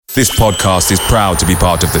This podcast is proud to be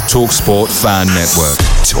part of the TalkSport Fan Network.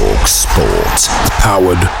 TalkSport.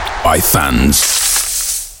 Powered by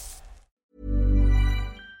fans.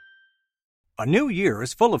 A new year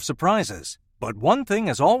is full of surprises, but one thing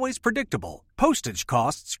is always predictable. Postage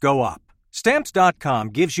costs go up. Stamps.com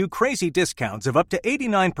gives you crazy discounts of up to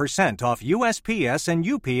 89% off USPS and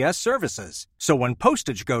UPS services. So when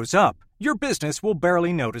postage goes up, your business will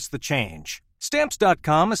barely notice the change.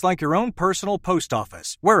 Stamps.com is like your own personal post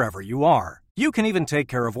office, wherever you are. You can even take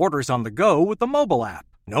care of orders on the go with the mobile app.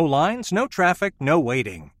 No lines, no traffic, no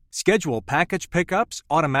waiting. Schedule package pickups,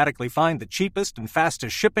 automatically find the cheapest and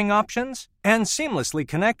fastest shipping options, and seamlessly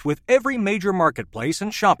connect with every major marketplace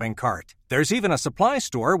and shopping cart. There's even a supply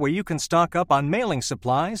store where you can stock up on mailing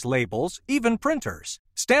supplies, labels, even printers.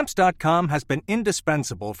 Stamps.com has been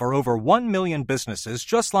indispensable for over 1 million businesses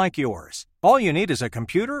just like yours. All you need is a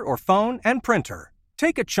computer or phone and printer.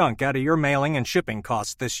 Take a chunk out of your mailing and shipping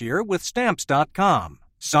costs this year with Stamps.com.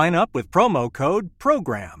 Sign up with promo code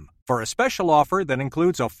PROGRAM for a special offer that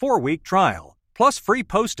includes a 4-week trial, plus free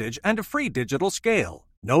postage and a free digital scale.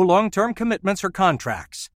 No long-term commitments or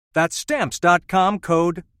contracts. That's Stamps.com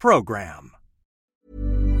code PROGRAM.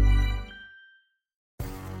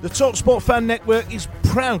 The TalkSport Fan Network is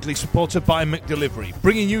proudly supported by McDelivery,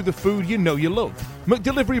 bringing you the food you know you love.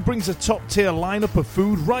 McDelivery brings a top-tier lineup of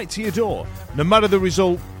food right to your door. No matter the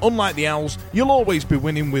result, unlike the Owls, you'll always be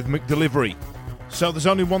winning with McDelivery. So there's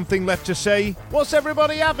only one thing left to say, what's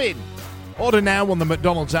everybody having? Order now on the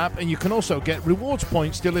McDonald's app, and you can also get rewards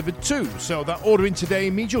points delivered too, so that ordering today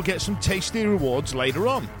means you'll get some tasty rewards later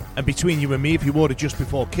on. And between you and me, if you order just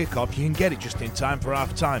before kick-off, you can get it just in time for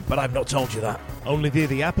half-time, but I've not told you that. Only via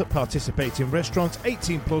the app at participating restaurants,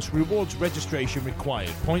 18+, rewards registration required.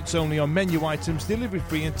 Points only on menu items, delivery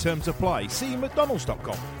free and terms apply. See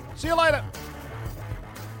mcdonalds.com. See you later.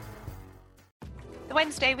 The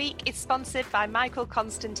Wednesday week is sponsored by Michael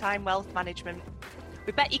Constantine Wealth Management.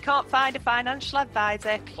 We bet you can't find a financial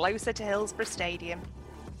advisor closer to Hillsborough Stadium.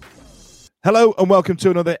 Hello and welcome to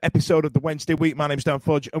another episode of the Wednesday week. My name's Dan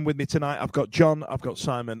Fudge, and with me tonight I've got John, I've got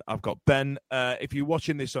Simon, I've got Ben. If you're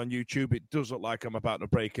watching this on YouTube, it does look like I'm about to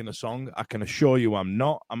break in a song. I can assure you I'm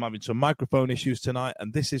not. I'm having some microphone issues tonight,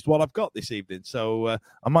 and this is what I've got this evening. So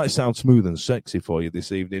I might sound smooth and sexy for you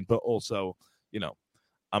this evening, but also, you know,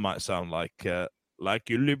 I might sound like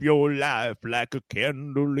you live your life like a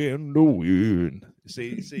candle in the wind.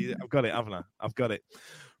 See, I've got it, haven't I? I've got it.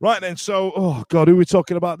 Right then, so, oh, God, who are we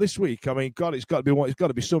talking about this week? I mean, God, it's got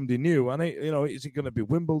to be somebody new. And, is it going to be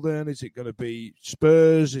Wimbledon? Is it going to be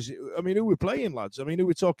Spurs? Who are we playing, lads? I mean, who are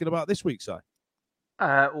we talking about this week, Si?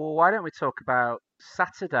 Well, why don't we talk about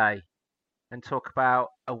Saturday and talk about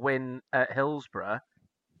a win at Hillsborough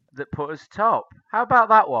that put us top? How about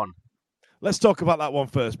that one? Let's talk about that one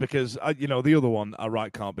first, because the other one I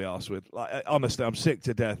can't be arsed with. Honestly, I'm sick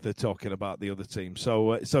to death of talking about the other team.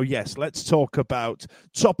 So yes, let's talk about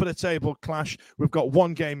top of the table clash. We've got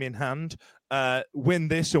one game in hand. Win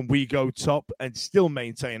this and we go top, and still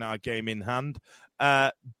maintain our game in hand.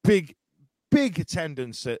 Big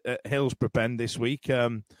attendance at Hillsborough Bend this week.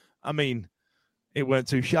 It weren't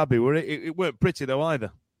too shabby, were it? It weren't pretty though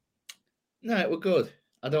either. No, it were good.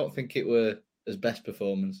 I don't think it were as best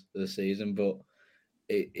performance of the season, but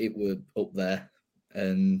it were up there,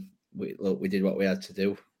 and we did what we had to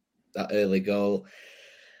do. That early goal,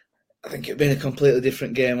 I think it'd been a completely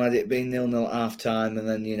different game had it been 0-0 at half time, and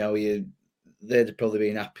then they'd have probably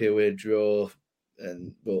been happier with a draw.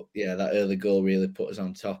 But that early goal really put us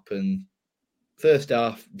on top, and first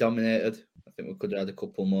half dominated. I think we could have had a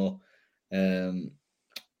couple more.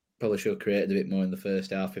 Probably should have created a bit more in the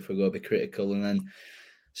first half if we're going to be critical, and then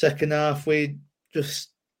second half, we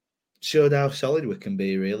just showed how solid we can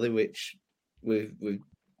be, really, which we've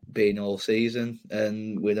been all season,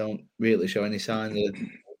 and we don't really show any sign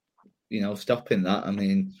of, stopping that.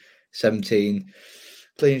 17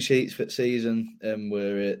 clean sheets for the season, and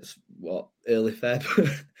we're at, early Feb?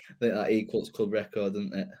 I think that equals club record,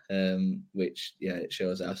 doesn't it? Which, it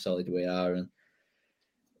shows how solid we are, and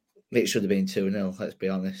it should have been 2-0, let's be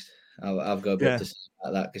honest. I've got a bit to say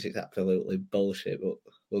about that because it's absolutely bullshit, but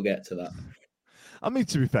we'll get to that.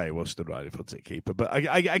 To be fair, he was stood right in front of the keeper, but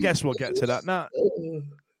I guess we'll get to that.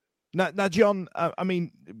 Now, John, I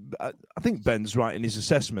think Ben's right in his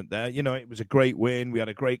assessment there. It was a great win. We had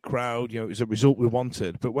a great crowd. It was a result we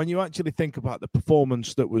wanted. But when you actually think about the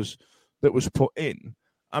performance that was put in,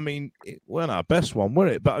 it weren't our best one, were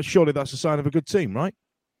it? But surely that's a sign of a good team, right?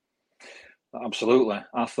 Absolutely.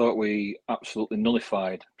 I thought we absolutely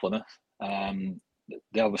nullified Plymouth.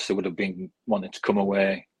 They obviously would have been wanting to come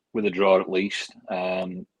away with a draw at least,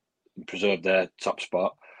 preserve their top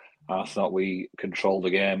spot. I thought we controlled the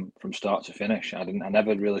game from start to finish. I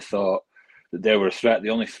never really thought that they were a threat. The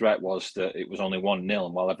only threat was that it was only 1-0,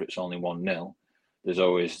 and whenever it's only 1-0, there's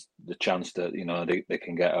always the chance that they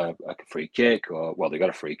can get a free kick, or they got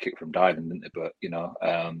a free kick from diving, didn't they? But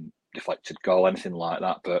deflected goal, anything like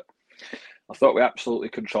that. But I thought we absolutely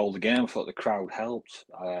controlled the game. I thought the crowd helped.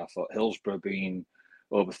 I thought Hillsborough being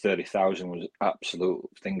over 30,000 was an absolute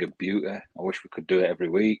thing of beauty. I wish we could do it every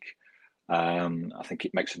week. I think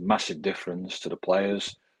it makes a massive difference to the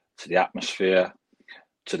players, to the atmosphere,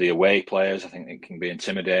 to the away players. I think it can be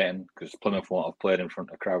intimidating because Plymouth won't have played in front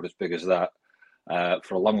of a crowd as big as that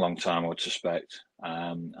for a long, long time, I would suspect.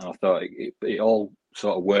 And I thought it all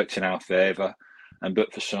sort of worked in our favour. And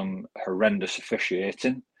but for some horrendous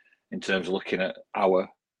officiating in terms of looking at our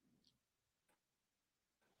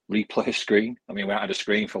replay screen. I mean, we haven't had a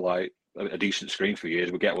screen for like a decent screen for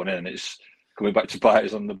years. We get one in and it's coming back to bite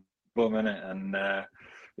us on the bum, innit? And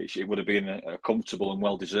it would have been a comfortable and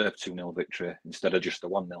well-deserved 2-0 victory instead of just a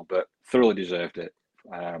 1-0, but thoroughly deserved it.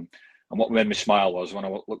 And what made me smile was when I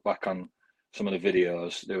look back on some of the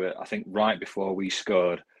videos, they were, I think right before we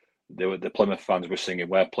scored, the Plymouth fans were singing,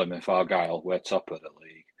 "We're Plymouth, Argyle, we're top of the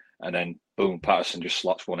league." And then, boom, Patterson just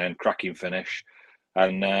slots one in, cracking finish.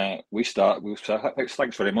 And we said,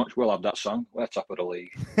 thanks very much, we'll have that song, we're top of the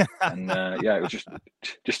league. And it was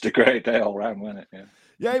just a great day all round, wasn't it?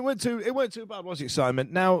 Yeah, it weren't too bad, was it,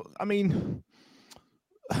 Simon? Now, I mean,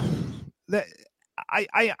 I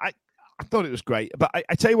thought it was great, but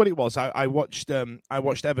I tell you what it was. I watched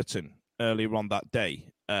Everton earlier on that day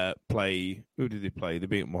play. Who did they play? They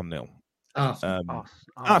beat 1-0.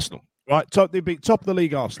 Arsenal. Right, they beat top of the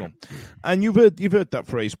league Arsenal, and you've heard that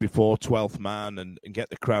phrase before, 12th man, and get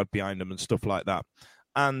the crowd behind them and stuff like that.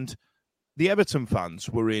 And the Everton fans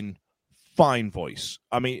were in fine voice.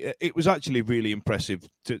 I mean, it was actually really impressive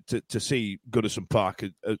to see Goodison Park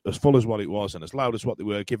as full as what it was and as loud as what they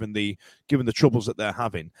were, given the troubles that they're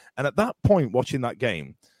having. And at that point, watching that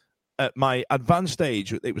game, at my advanced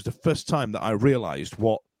age, it was the first time that I realised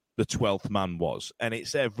what the 12th man was. And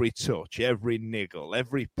it's every touch, every niggle,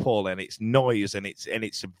 every pull, and it's noise, and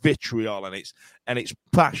it's vitriol, and it's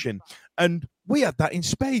passion. And we had that in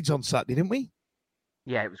spades on Saturday, didn't we?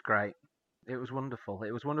 Yeah, it was great. It was wonderful.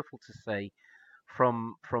 It was wonderful to see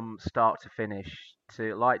from start to finish.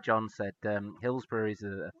 To, like John said, Hillsborough is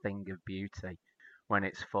a thing of beauty when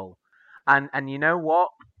it's full. And you know what?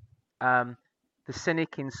 The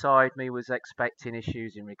cynic inside me was expecting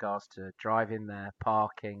issues in regards to driving there,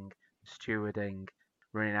 parking, stewarding,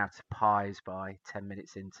 running out of pies by 10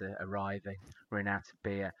 minutes into arriving, running out of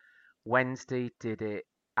beer. Wednesday did it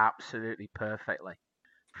absolutely perfectly.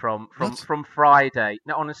 From Friday,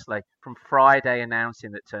 no, honestly, from Friday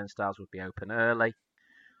announcing that turnstiles would be open early,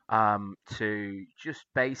 to just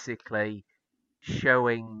basically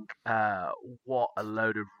showing what a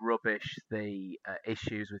load of rubbish the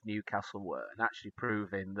issues with Newcastle were, and actually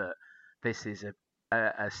proving that this is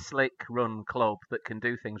a slick run club that can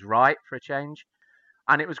do things right for a change.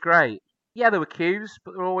 And it was great. Yeah, there were queues,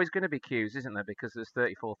 but there are always going to be queues, isn't there? Because there's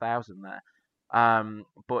 34,000 there.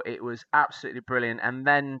 But it was absolutely brilliant. And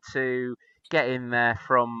then to get in there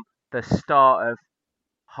from the start of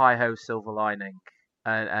Hi-Ho Silver Lining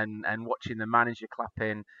and watching the manager clap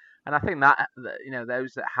in. And I think that,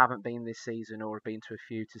 those that haven't been this season or have been to a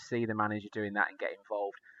few, to see the manager doing that and get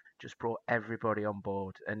involved just brought everybody on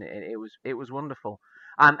board. And it was wonderful.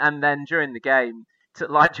 And then during the game,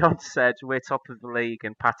 like John said, we're top of the league,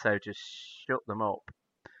 and Pato just shut them up.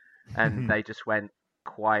 And they just went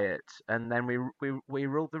quiet. And then we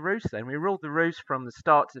ruled the roost then. We ruled the roost from the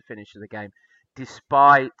start to the finish of the game,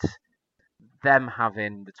 despite them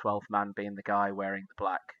having the 12th man being the guy wearing the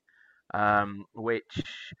black, which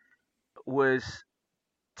was,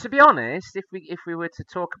 to be honest, if we were to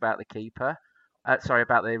talk about the keeper,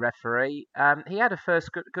 about the referee, he had a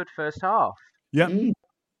good first half. Yeah.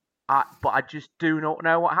 But I just do not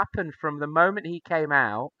know what happened from the moment he came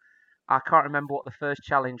out. I can't remember what the first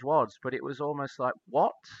challenge was, but it was almost like,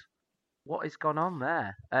 what has gone on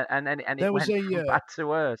there? And it went from bad to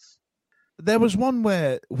worse. There was one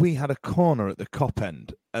where we had a corner at the Kop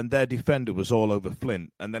end, and their defender was all over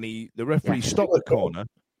Flint, and then the referee stopped the corner,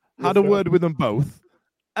 had a word with them both,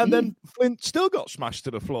 and then Flint still got smashed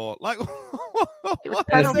to the floor. Like, it was a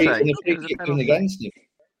penalty. Against him.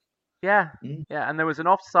 Yeah, and there was an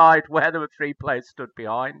offside where there were 3 players stood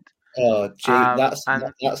behind. Oh, gee, that's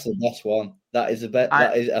the best one. That is the best.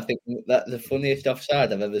 I think that's the funniest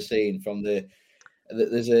offside I've ever seen. From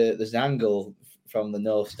there's an angle from the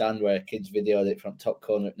north stand where kids videoed it from top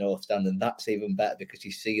corner at north stand, and that's even better because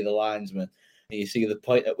you see the linesman and you see the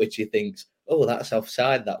point at which he thinks, "Oh, that's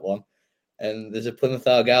offside, that one," and there's a Plymouth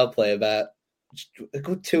Argyle player about a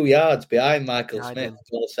good 2 yards behind Michael Smith,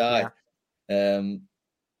 goal side. Yeah.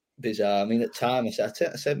 Bizarre. I mean, at time I said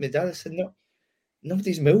to my dad, I said, no,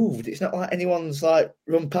 nobody's moved. It's not like anyone's like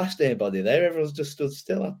run past anybody there. Everyone's just stood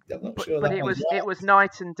still. I'm not sure. But it was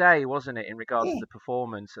night and day, wasn't it, in regards to the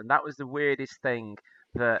performance? And that was the weirdest thing.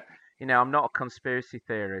 That, you know, I'm not a conspiracy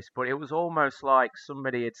theorist, but it was almost like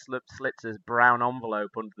somebody had slipped a brown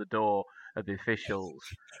envelope under the door of the officials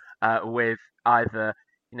with either,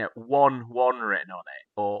 you know, 1-1 written on it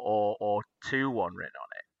or 2-1 written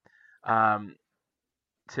on it.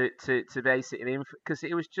 To basically, because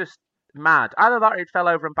it was just mad. Either that or he fell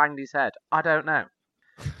over and banged his head. I don't know.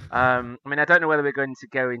 I mean, I don't know whether we're going to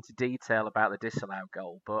go into detail about the disallowed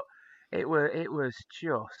goal, but it was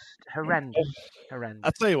just horrendous.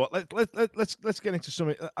 I'll tell you what. Let's get into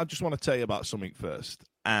something. I just want to tell you about something first,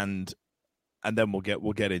 and then we'll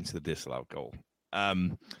get into the disallowed goal.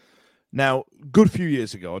 Now, good few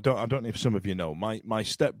years ago, I don't know if some of you know, my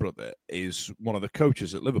stepbrother is one of the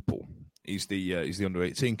coaches at Liverpool. He's the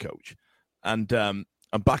under-18 coach, and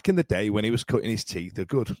back in the day when he was cutting his teeth, a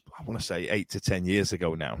good, I want to say 8 to 10 years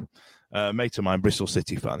ago now, a mate of mine, Bristol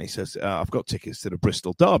City fan, he says, I've got tickets to the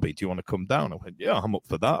Bristol Derby. Do you want to come down? I went, yeah, I'm up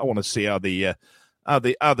for that. I want to see how the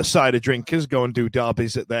cider drinkers go and do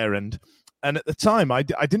derbies at their end. And at the time, I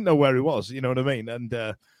didn't know where he was. You know what I mean?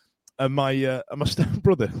 And my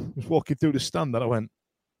stepbrother was walking through the stand, and I went,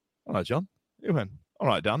 all right, John. He went, all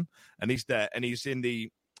right, Dan. And he's there, and he's in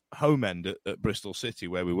the home end at Bristol City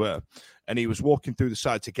where we were, and he was walking through the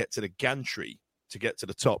side to get to the gantry to get to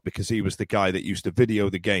the top, because he was the guy that used to video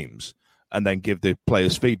the games and then give the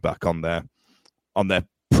players feedback on their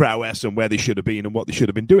prowess and where they should have been and what they should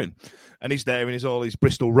have been doing. And he's there in all his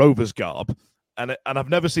Bristol Rovers garb, and I've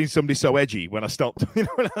never seen somebody so edgy. When I stopped,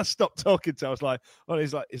 when I stopped talking to him, I was like, oh,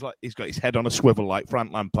 he's got his head on a swivel like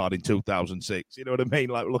Frank Lampard in 2006. You know what I mean?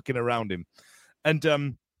 Like looking around him, and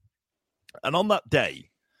on that day,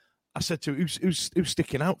 I said to him, who's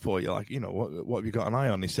sticking out for you? Like, you know, what have you got an eye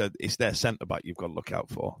on? He said, it's their centre-back you've got to look out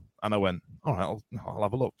for. And I went, all right, I'll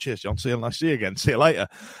have a look. Cheers, John. See you again. See you later.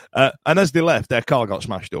 And as they left, their car got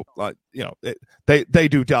smashed up. Like, you know, they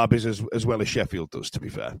do derbies as well as Sheffield does, to be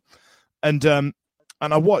fair. And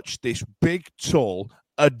I watched this big, tall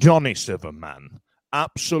Adonis of a man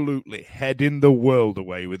absolutely heading the world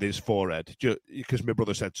away with his forehead, because my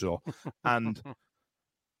brother said so. And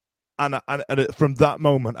from that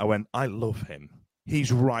moment, I went, I love him.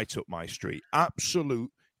 He's right up my street. Absolute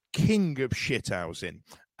king of shithousing.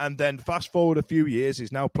 And then fast forward a few years,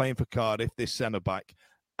 he's now playing for Cardiff, this centre-back.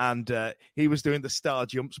 And he was doing the star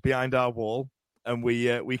jumps behind our wall. And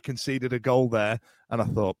we conceded a goal there. And I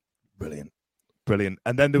thought, brilliant.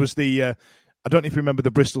 And then there was the, I don't know if you remember the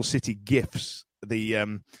Bristol City GIFs,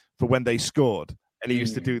 for when they scored. And he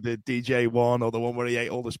used to do the DJ one or the one where he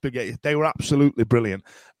ate all the spaghetti. They were absolutely brilliant.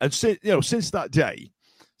 And since that day,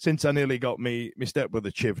 since I nearly got my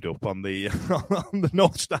stepbrother chivved up on the on the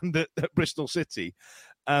North Stand at Bristol City,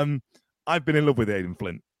 I've been in love with Aidan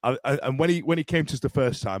Flint. And when he came to us the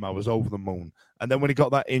first time, I was over the moon. And then when he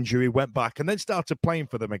got that injury, went back and then started playing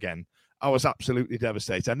for them again. I was absolutely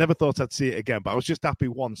devastated. I never thought I'd see it again, but I was just happy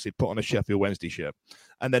once he'd put on a Sheffield Wednesday shirt.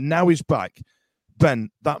 And then now he's back.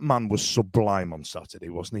 Ben, that man was sublime on Saturday,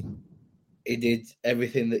 wasn't he? He did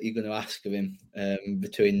everything that you're going to ask of him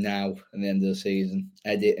between now and the end of the season.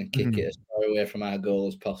 Edit and kick it as far away from our goal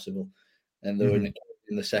as possible. And they were in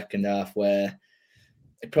the second half where,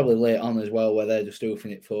 probably late on as well, where they're just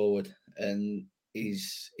hoofing it forward. And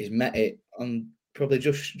he's met it on probably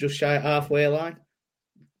just shy of halfway line.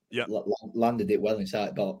 Yeah. Landed it well inside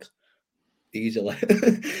the box. Easily.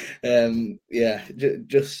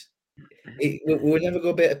 Just... We'll never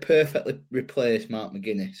go to perfectly replace Mark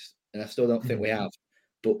McGuinness, and I still don't think we have.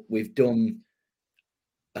 But we've done,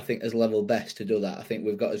 I think, as level best to do that. I think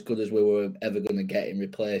we've got as good as we were ever going to get in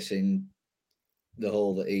replacing the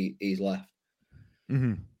hole that he's left.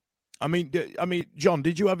 Mm-hmm. I mean, John,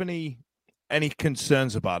 did you have any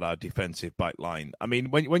concerns about our defensive back line? I mean,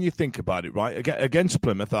 when you think about it, right, against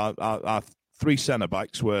Plymouth, our three centre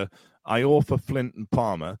backs were Iorfa, Flint, and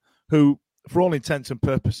Palmer, who, for all intents and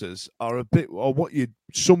purposes, are a bit, or what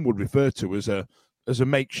some would refer to as a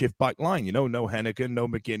makeshift back line. You know, no Hennigan, no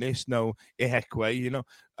McGuinness, no Ihekwe. You know,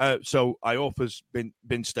 so Iorfa's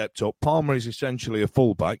been stepped up. Palmer is essentially a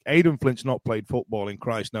fullback. Aidan Flint's not played football in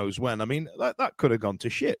Christ knows when. I mean, that could have gone to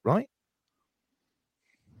shit, right?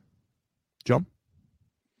 John?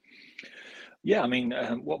 Yeah, I mean,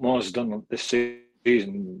 what Moore's done this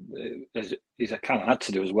season is kind of had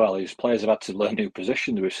to do as well. His players have had to learn new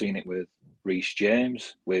positions. We've seen it with Reece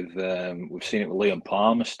James. We've seen it with Liam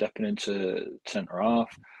Palmer stepping into centre half.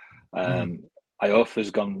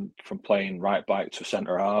 Iofa's gone from playing right back to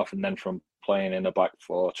centre half, and then from playing in a back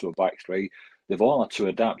four to a back three. They've all had to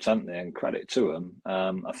adapt, haven't they? And credit to them.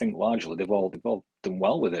 I think largely they've all done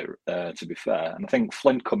well with it. To be fair, and I think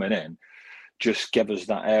Flint coming in just gave us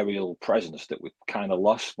that aerial presence that we kind of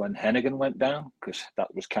lost when Hennigan went down, because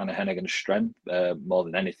that was kind of Hennigan's strength more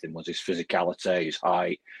than anything, was his physicality, his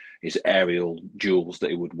height, his aerial duels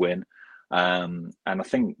that he would win. And I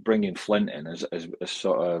think bringing Flint in has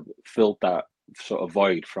sort of filled that sort of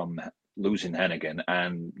void from losing Hennigan,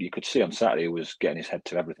 and you could see on Saturday he was getting his head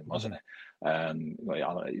to everything, wasn't he?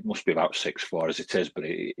 He must be about 6'4" as it is, but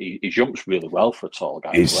he jumps really well for a tall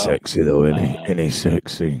guy. He's sexy though, isn't he? And he's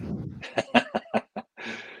sexy.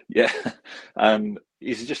 Yeah, and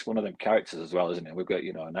he's just one of them characters as well, isn't he? We've got,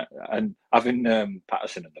 and having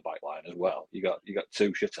Patterson in the back line as well. You got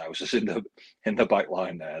two shithouses in the back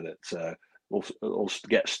line there that will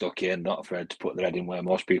get stuck in, not afraid to put their head in where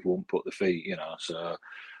most people won't put their feet. So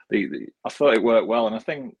I thought it worked well, and I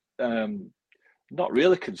think. Not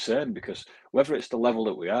really concerned, because whether it's the level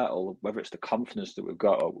that we are or whether it's the confidence that we've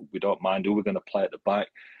got, or we don't mind who we're going to play at the back,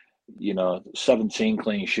 17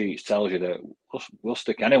 clean sheets tells you that we'll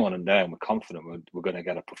stick anyone in there and we're confident we're going to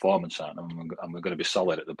get a performance out of them, and we're going to be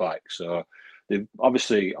solid at the back. So they're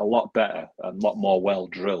obviously a lot better and a lot more well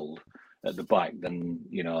drilled at the back than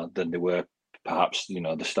they were perhaps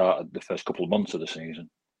the start of the first couple of months of the season.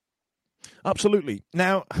 Absolutely.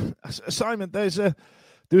 Now, Simon, there's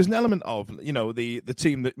an element of, the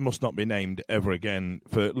team that must not be named ever again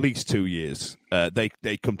for at least 2 years.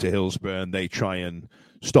 They come to Hillsborough and they try and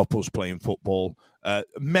stop us playing football.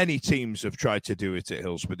 Many teams have tried to do it at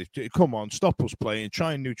Hillsborough. They come on, stop us playing,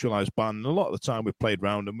 try and neutralise Bannon. A lot of the time we've played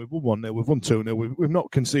round and we've won 1-0, we've won 2-0, we've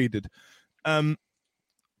not conceded.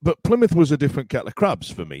 But Plymouth was a different kettle of crabs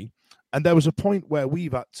for me. And there was a point where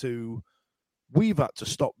we've had to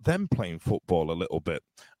stop them playing football a little bit.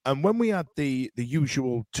 And when we had the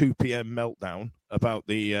usual 2 p.m. meltdown about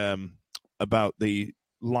the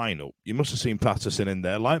lineup, you must have seen Patterson in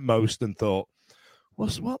there, like most, and thought,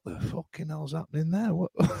 what the fucking hell's happening there?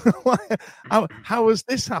 How has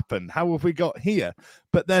this happened? How have we got here?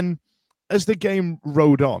 But then, as the game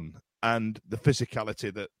rode on, and the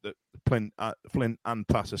physicality that Flint and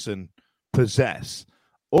Patterson possess,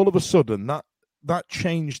 all of a sudden that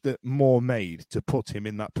change that Moore made to put him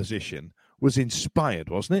in that position was inspired,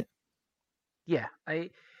 wasn't it? Yeah,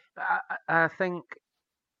 I think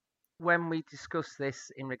when we discussed this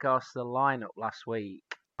in regards to the lineup last week,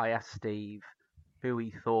 I asked Steve who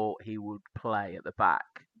he thought he would play at the back,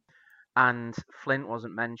 and Flint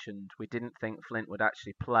wasn't mentioned. We didn't think Flint would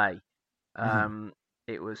actually play.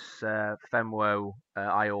 It was Femwo,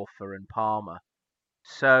 Iorfa and Palmer.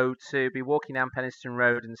 So to be walking down Penistone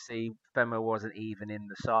Road and see Femwo wasn't even in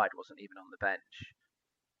the side, wasn't even on the bench,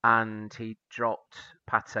 and he dropped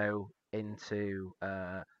Pato into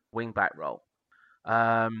wing-back role.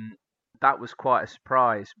 That was quite a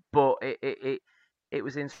surprise, but it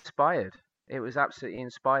was inspired. It was absolutely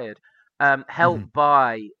inspired. Helped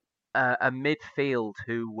by a midfield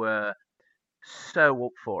who were so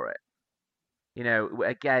up for it.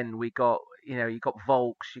 Again, we got, you got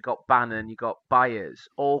Volks, you got Bannon, you got Byers,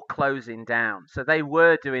 all closing down. So they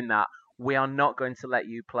were doing that. We are not going to let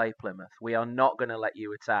you play, Plymouth. We are not going to let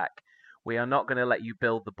you attack. We are not going to let you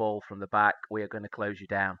build the ball from the back. We are going to close you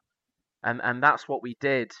down. And that's what we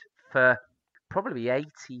did for probably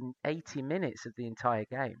 80 minutes of the entire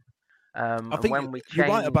game. I think when you're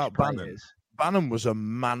right about Bannon. Bannon was a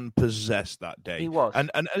man possessed that day. He was.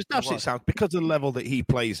 And as daft as it sounds, because of the level that he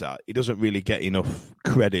plays at, he doesn't really get enough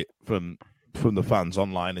credit from the fans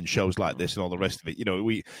online and shows like this and all the rest of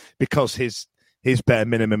it. Because his bare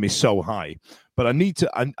minimum is so high. But I need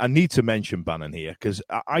to mention Bannon here, because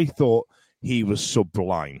I thought he was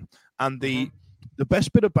sublime. And the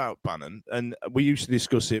best bit about Bannon, and we used to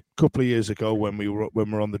discuss it a couple of years ago when we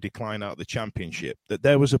were on the decline out of the Championship, that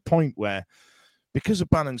there was a point where, because of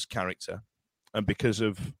Bannon's character and because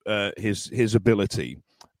of his ability,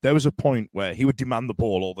 there was a point where he would demand the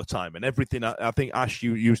ball all the time, and everything. I think Ash,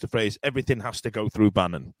 you used the phrase, everything has to go through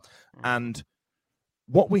Bannon. And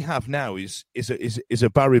what we have now is a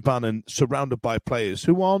Barry Bannon surrounded by players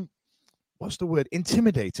who aren't,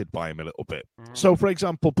 intimidated by him a little bit. So, for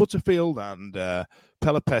example, Butterfield and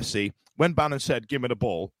Pelopessi, when Bannon said, "Give me the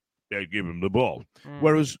ball," they give him the ball.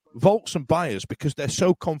 Whereas Volks and Byers, because they're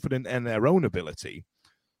so confident in their own ability,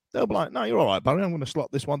 they'll be like, "No, you're all right, Barry. I'm going to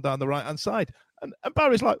slot this one down the right-hand side." And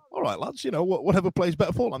Barry's like, "All right, lads, whatever plays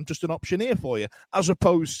better for, I'm just an optioneer for you," as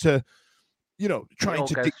opposed to, trying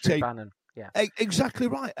to dictate. Yeah, exactly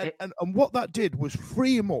right. And what that did was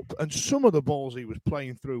free him up. And some of the balls he was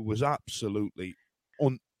playing through was absolutely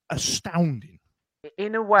astounding.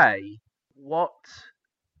 In a way, what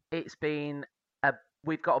it's been,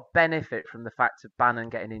 we've got a benefit from the fact of Bannon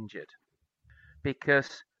getting injured,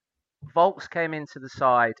 because Volks came into the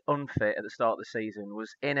side unfit at the start of the season,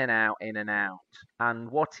 was in and out. And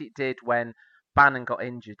what it did when Bannon got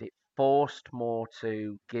injured, it forced Moore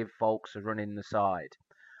to give Volks a run in the side.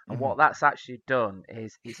 And what that's actually done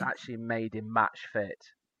is it's actually made him match fit.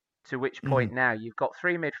 To which point now you've got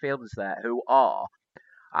three midfielders there who are.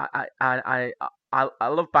 I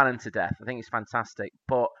love Bannon to death. I think he's fantastic,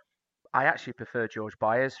 but I actually prefer George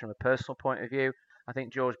Byers from a personal point of view. I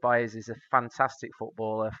think George Byers is a fantastic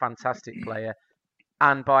footballer, fantastic player,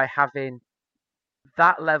 and by having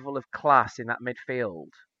that level of class in that midfield,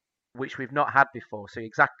 which we've not had before, so you're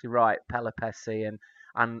exactly right, Pelopessi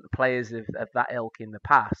and players of that ilk in the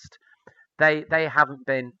past, they haven't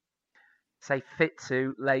been, say, fit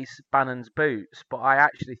to lace Bannon's boots. But I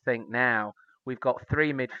actually think now we've got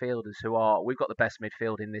three midfielders we've got the best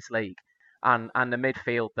midfield in this league, and the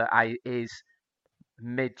midfield that is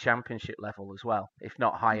mid-championship level as well, if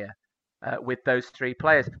not higher, with those three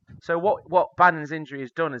players. So what Bannon's injury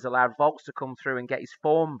has done is allowed Volks to come through and get his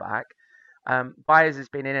form back. Byers has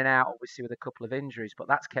been in and out, obviously, with a couple of injuries, but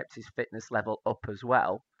that's kept his fitness level up as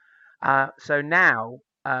well. So now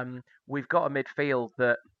we've got a midfield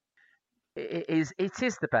that it is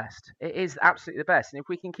the best. It is absolutely the best. And if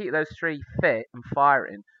we can keep those three fit and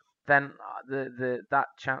firing, then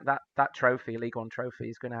that trophy, League One trophy,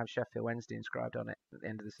 is going to have Sheffield Wednesday inscribed on it at the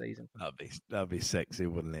end of the season. That'd be sexy,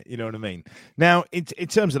 wouldn't it? You know what I mean? Now, in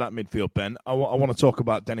terms of that midfield, Ben, I want to talk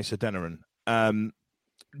about Dennis Adeniran.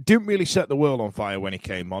 Didn't really set the world on fire when he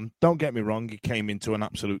came on. Don't get me wrong, he came into an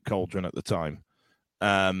absolute cauldron at the time,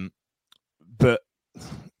 but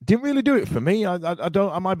didn't really do it for me. I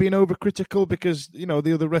don't. Am I being overcritical because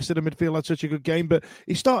the rest of the midfield had such a good game? But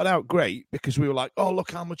he started out great because we were like, oh,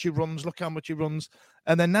 look how much he runs,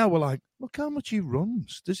 and then now we're like, look how much he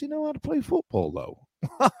runs. Does he know how to play football though?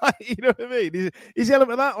 You know what I mean? Is he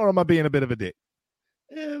element of that, or am I being a bit of a dick?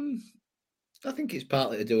 I think it's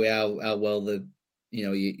partly to do with how well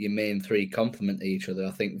your main three complement each other.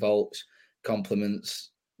 I think Volks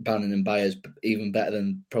complements Bannon and Byers even better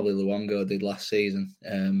than probably Luongo did last season.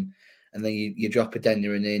 And then you drop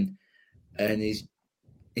Adeniran in, and he's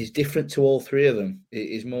different to all three of them.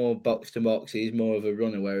 He's more box to box. He's more of a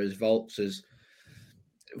runner, whereas Volks is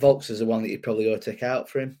the one that you'd probably go take out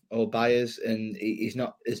for him, or Byers, and he's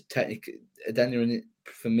not as technical. Adeniran,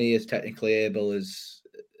 for me, is technically able as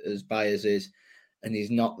Byers is, and he's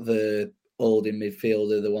not the holding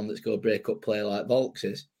midfielder, the one that's going to break up play like Volks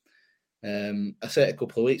is. I said a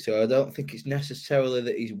couple of weeks ago, I don't think it's necessarily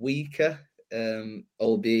that he's weaker,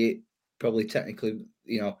 albeit probably technically,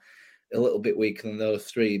 a little bit weaker than those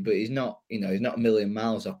three, but he's not a million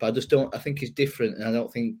miles up. I think he's different, and I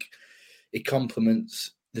don't think he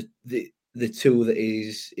complements the two that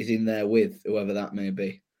he's in there with, whoever that may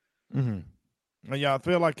be. Mm-hmm. Yeah, I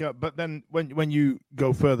feel like, but then when you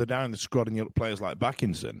go further down the squad and you look at players like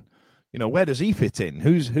Backinson, where does he fit in?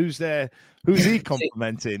 Who's there? Who's he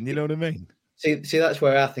complimenting? You know what I mean? See, that's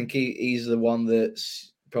where I think he's the one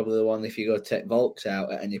that's probably the one, if you go take Volks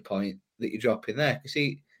out at any point, that you drop in there.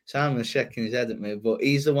 Because Simon's shaking his head at me, but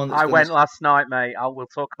he's the one that's... I went last night, mate. We'll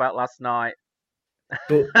talk about last night.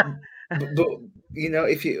 But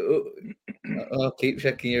if you... I'll keep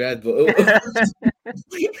shaking your head, but...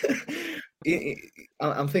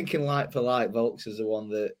 I'm thinking like for like, Volks is the one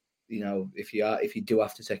that, if you do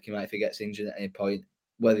have to take him out if he gets injured at any point,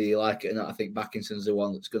 whether you like it or not, I think Backinson's the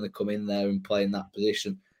one that's going to come in there and play in that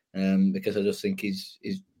position, because I just think he's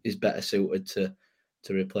better suited to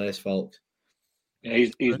replace Volks. Yeah,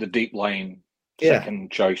 he's the deep line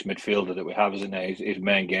second choice midfielder that we have, isn't he? His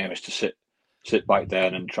main game is to sit back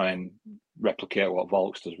there and try and replicate what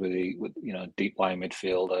Volks does with deep line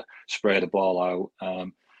midfielder, spray the ball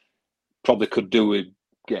out. Probably could do with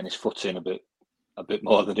getting his foot in a bit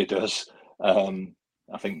more than he does.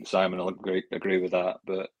 I think Simon will agree with that.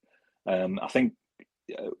 But I think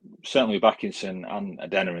certainly Backinson and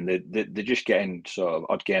Adeniran, they're just getting sort of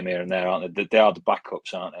odd game here and there, aren't they? They are the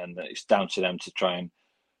backups, aren't they? And it's down to them to try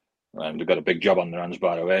and they've got a big job on their hands,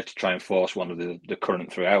 by the way, to try and force one of the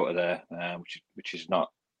current three out of there, which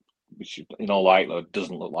in all likelihood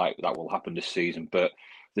doesn't look like that will happen this season. But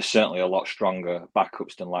there's certainly a lot stronger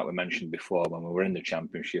backups than, like we mentioned before, when we were in the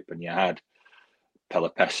Championship and you had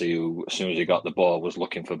Pelopessi, who, as soon as he got the ball, was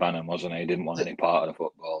looking for Bannon, wasn't he? He didn't want any part of the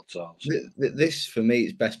football. So. This, for me,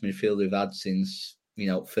 is best midfield we've had since,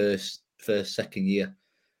 second year.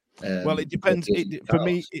 Well, it depends. For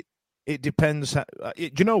me, it depends. Do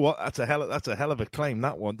you know what? That's a hell of a claim,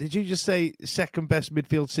 that one. Did you just say second best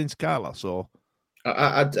midfield since Carlos, or?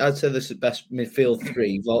 I'd say this is the best midfield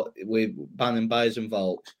three with Bannon, Byers, and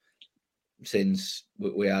Volks since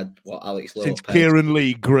we had Alex Lopez. Since Kieran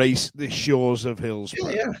Lee graced the shores of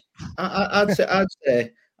Hillsborough. Yeah. I'd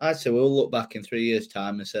say we'll look back in 3 years'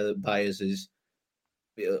 time and say that Byers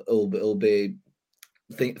will be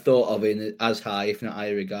thought of in as high, if not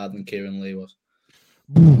higher regard than Kieran Lee was.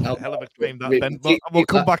 Hell of a claim that, Ben. We'll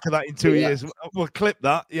come back to that in 2 years. We'll clip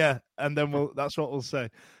that, yeah, and then that's what we'll say.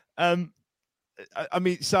 I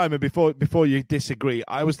mean, Simon, before you disagree,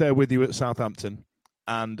 I was there with you at Southampton,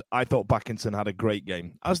 and I thought Backinson had a great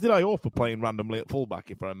game, as did I for playing randomly at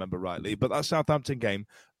fullback, if I remember rightly. But that Southampton game,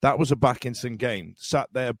 that was a Backinson game. Sat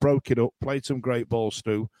there, broke it up, played some great balls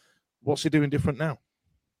through. What's he doing different now?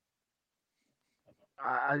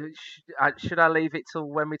 Should I leave it till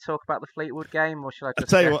when we talk about the Fleetwood game, or should I just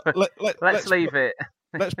tell you what? Let's leave it.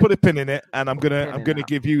 Let's put a pin in it, and I'm gonna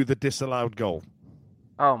give you the disallowed goal.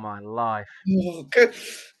 Oh my life!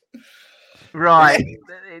 Right,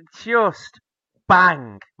 it's just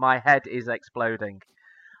bang! My head is exploding.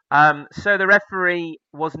 So the referee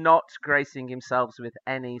was not gracing himself with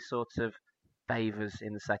any sort of favours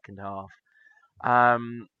in the second half.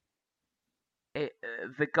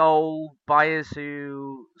 The goal, Byers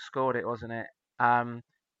who scored it, wasn't it?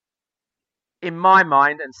 In my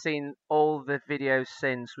mind, and seeing all the videos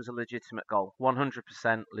since, was a legitimate goal,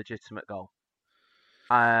 100% legitimate goal.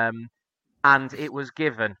 And it was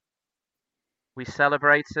given. We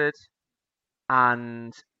celebrated,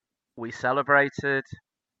 and we celebrated,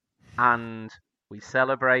 and we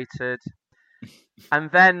celebrated, and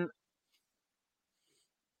then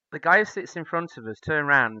the guy who sits in front of us turned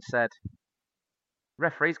around and said,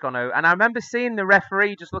 referee's gone out. And I remember seeing the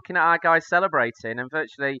referee just looking at our guys celebrating and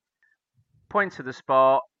virtually point to the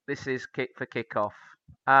spot, this is kick for kickoff.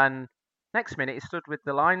 And next minute he stood with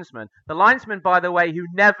the linesman. The linesman, by the way, who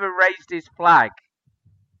never raised his flag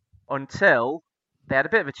until they had a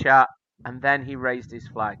bit of a chat, and then he raised his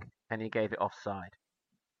flag and he gave it offside.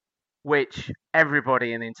 Which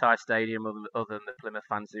everybody in the entire stadium, other than the Plymouth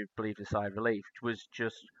fans who believed a sigh of relief, was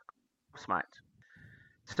just smacked.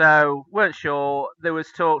 So, weren't sure. There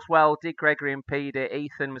was talks, well, did Gregory impede it?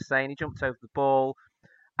 Ethan was saying he jumped over the ball,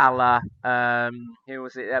 a la, who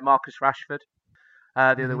was it? Marcus Rashford,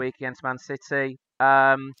 the other week against Man City.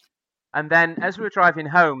 And then, as we were driving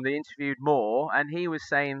home, they interviewed Moore, and he was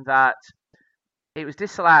saying that it was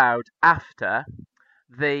disallowed after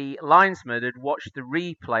the linesman had watched the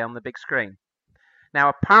replay on the big screen. Now,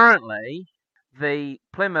 apparently, the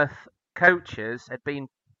Plymouth coaches had been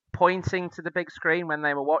pointing to the big screen when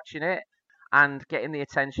they were watching it and getting the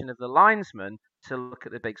attention of the linesman to look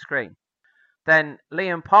at the big screen. Then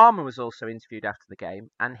Liam Palmer was also interviewed after the game,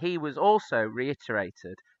 and he was also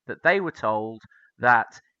reiterated that they were told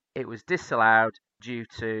that it was disallowed due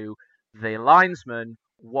to the linesman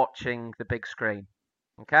watching the big screen.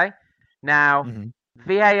 Okay? Now,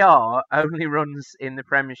 VAR only runs in the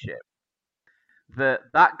Premiership.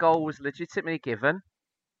 That goal was legitimately given,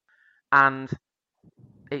 and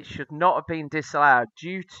it should not have been disallowed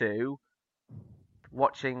due to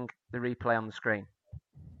watching the replay on the screen.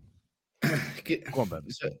 Go on, Ben.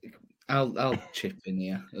 So I'll chip in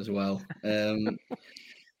here as well. Even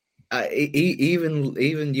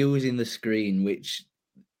using the screen, which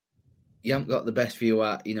you haven't got the best view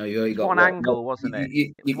at, you got one angle, wasn't it?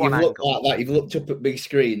 You've looked like that. You've looked up at big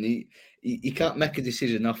screen. You can't make a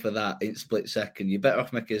decision off of that in split second. You're better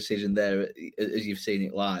off making a decision there as you've seen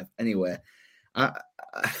it live. Anyway,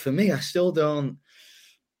 for me, I still don't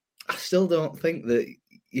think that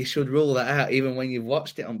you should rule that out, even when you've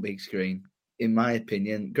watched it on big screen. In my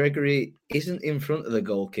opinion, Gregory isn't in front of the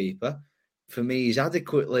goalkeeper. For me, he's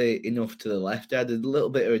adequately enough to the left. I had a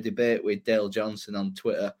little bit of a debate with Dale Johnson on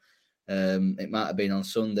Twitter. It might have been on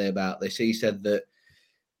Sunday about this. He said that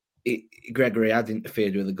Gregory had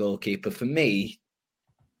interfered with the goalkeeper. For me,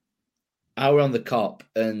 I were on the cop,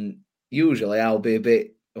 and usually I'll be a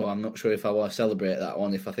bit, I'm not sure if I want to celebrate that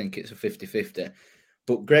one, if I think it's a 50-50.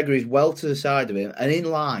 But Gregory's well to the side of him and in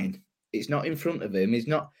line. It's not in front of him.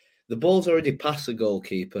 The ball's already past the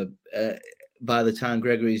goalkeeper by the time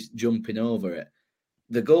Gregory's jumping over it.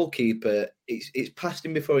 The goalkeeper, it's past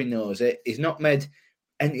him before he knows it. He's not made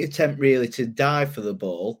any attempt really to dive for the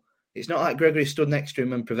ball. It's not like Gregory stood next to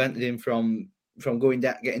him and prevented him from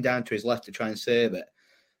getting down to his left to try and save it.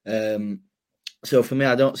 So for me,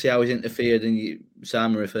 I don't see how he's interfered. And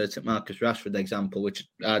Simon referred to Marcus Rashford example, which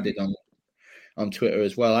I did on Twitter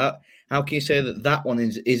as well. How can you say that one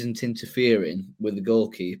isn't interfering with the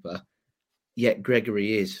goalkeeper, yet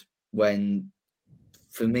Gregory is? When,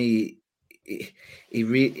 for me,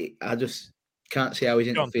 Can't see how he's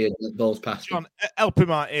interfered when the ball's past him. John, help him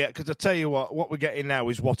out here, because I tell you what we're getting now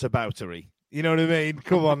is whataboutery. You know what I mean?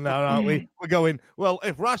 Come on now, aren't we? We're going, well,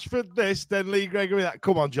 if Rashford this, then Lee Gregory that.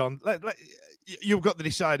 Come on, John. You've got the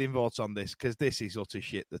deciding vote on this, because this is utter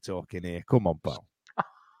shit they're talking here. Come on, pal.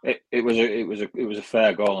 It was a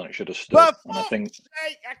fair goal and it should have stood. And I think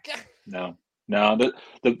no.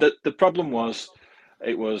 The problem was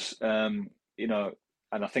it was you know,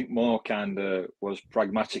 and I think Moore kind of was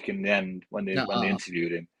pragmatic in the end when they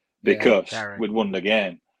interviewed him, because we'd won the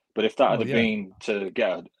game. But if that had been to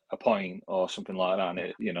get a point or something like that, and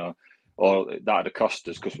it, you know, or that had cost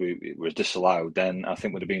us because it was disallowed, then I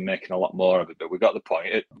think we'd have been making a lot more of it. But we got the point,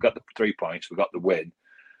 we got the 3 points, we got the win.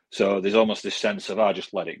 So there's almost this sense of, I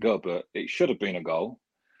just let it go. But it should have been a goal.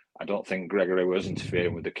 I don't think Gregory was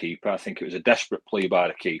interfering with the keeper. I think it was a desperate plea by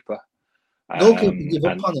the keeper. Goalkeeper gave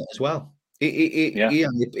up on it as well. He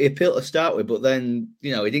appealed to start with, but then,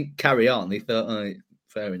 you know, he didn't carry on. He thought, oh,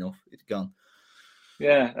 fair enough, it's gone.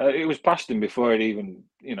 Yeah, it was past him before it even,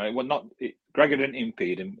 you know, it was not. Gregor didn't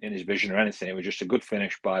impede him in his vision or anything. It was just a good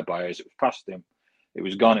finish by Byers. It was past him. It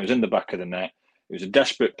was gone. It was in the back of the net. It was a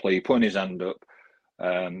desperate plea, putting his hand up.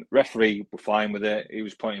 Referee were fine with it. He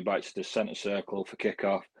was pointing back to the centre circle for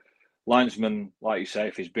kick-off. Linesman, like you say,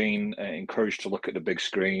 if he's been encouraged to look at the big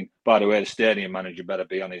screen. By the way, the stadium manager better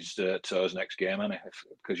be on his toes next game,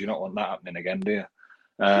 because you don't want that happening again, do you?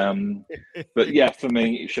 But yeah, for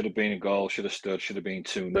me, it should have been a goal, should have stood, should have been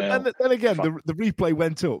 2-0. Then again, the replay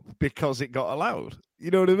went up because it got allowed. You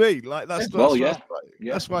know what I mean? Like that's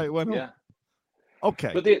why it went up. Okay,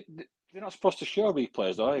 but they're not supposed to show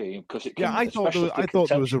replays, are you? Because it can, I thought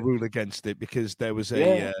there was a rule against it because there was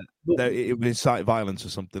it would incite violence or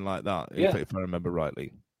something like that. If I remember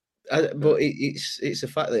rightly. But it's a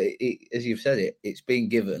fact that as you've said, it's been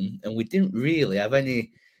given, and we didn't really have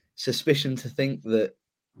any suspicion to think that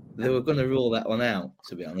they were going to rule that one out,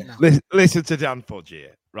 to be honest. Listen to Dan Fudge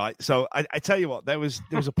here, right? So I tell you what, there was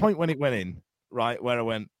a point when it went in, right, where I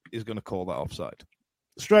went, he's going to call that offside.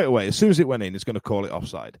 Straight away, as soon as it went in, he's going to call it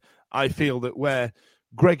offside. I feel that where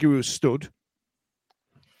Gregory stood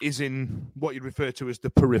is in what you'd refer to as the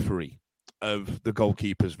periphery of the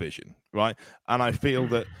goalkeeper's vision, right? And I feel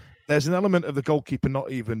that there's an element of the goalkeeper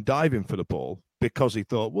not even diving for the ball because he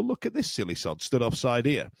thought, well, look at this silly sod, stood offside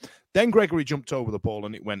here. Then Gregory jumped over the ball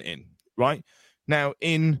and it went in, right? Now,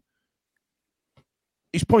 he's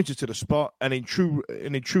pointed to the spot, and in true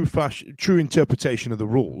interpretation of the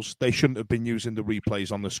rules, they shouldn't have been using the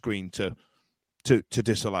replays on the screen to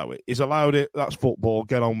disallow it. He's allowed it. That's football.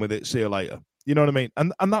 Get on with it. See you later. You know what I mean?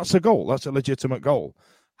 And that's a goal. That's a legitimate goal.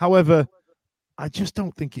 However, I just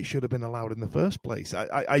don't think it should have been allowed in the first place.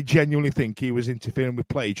 I genuinely think he was interfering with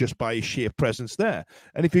play just by his sheer presence there.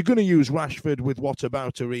 And if you're going to use Rashford with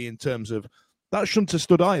whataboutery in terms of that, shouldn't have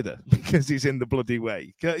stood either because he's in the bloody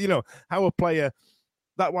way. You know how a player.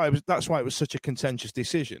 That's why it was such a contentious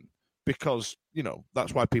decision, because, you know,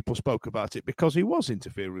 that's why people spoke about it, because he was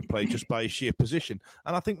interfering with play just by his sheer position.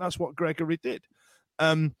 And I think that's what Gregory did.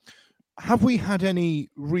 Have we had any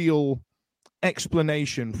real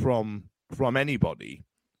explanation from anybody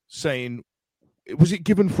saying, was it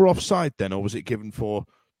given for offside then, or was it given for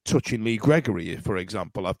touching Lee Gregory, for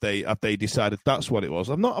example? Have they decided that's what it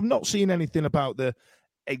was? I've not seen anything about the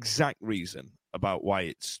exact reason about why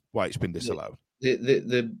it's been disallowed.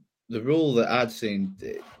 The rule that I'd seen,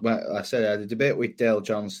 well, I said I had a debate with Dale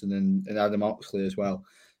Johnson and Adam Oxley as well.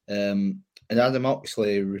 And Adam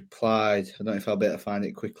Oxley replied, I don't know if I'll be able to find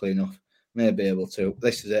it quickly enough, may be able to.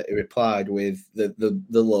 This is it. He replied with the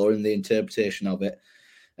law and the interpretation of it.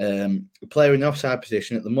 A player in offside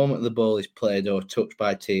position at the moment the ball is played or touched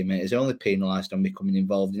by a teammate is only penalised on becoming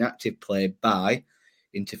involved in active play by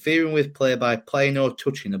interfering with play by playing or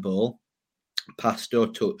touching a ball, passed or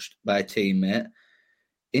touched by a teammate,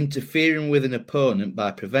 interfering with an opponent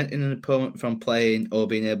by preventing an opponent from playing or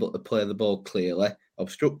being able to play the ball clearly,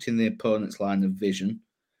 obstructing the opponent's line of vision.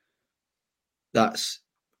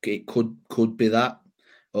 It could be that.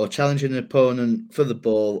 Or challenging an opponent for the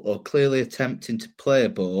ball, or clearly attempting to play a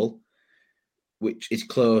ball, which is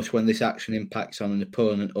close when this action impacts on an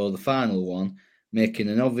opponent, or the final one, making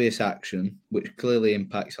an obvious action which clearly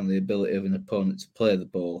impacts on the ability of an opponent to play the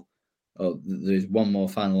ball. Or there's one more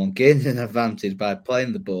final one, gaining an advantage by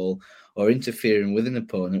playing the ball or interfering with an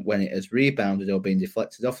opponent when it has rebounded or been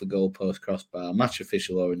deflected off the goalpost, crossbar, match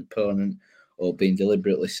official or an opponent, or been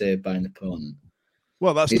deliberately saved by an opponent.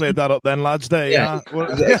 Well, that's cleared that up then, lads. There you are.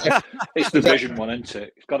 It's the vision one, isn't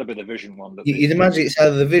it? It's got to be the vision one. You'd imagine it's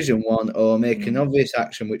either the vision one or make an obvious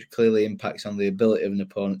action which clearly impacts on the ability of an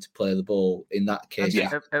opponent to play the ball. In that case,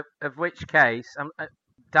 of which case,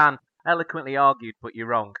 Dan eloquently argued, but you're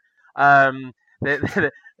wrong.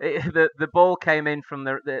 The ball came in from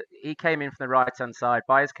he came in from the right hand side.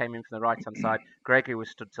 Byers came in from the right hand side. Gregory was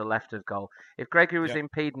stood to the left of goal. If Gregory was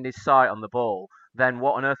impeding his sight on the ball, then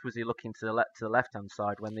what on earth was he looking to the left hand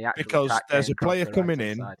side when the actual because attack there's came a player the coming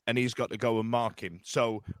right-hand in side? and he's got to go and mark him.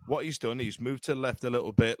 So what he's done, he's moved to the left a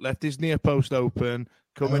little bit, left his near post open,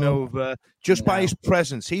 coming over just by his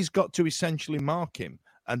presence. He's got to essentially mark him,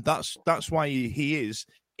 and that's why he is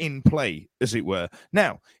in play, as it were.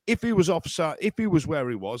 Now, if he was offside, if he was where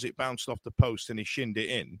he was, it bounced off the post and he shinned it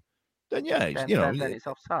in, then then it's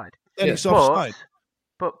offside. Then it's offside.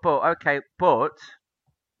 But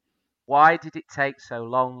why did it take so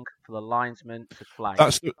long for the linesman to flag?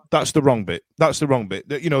 That's the wrong bit. That's the wrong bit.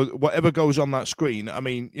 Whatever goes on that screen. I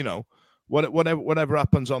mean, whatever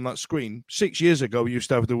happens on that screen. 6 years ago, we used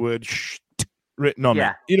to have the word "sh" written on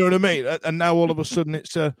it. You know what I mean? And now all of a sudden,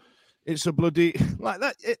 it's a bloody like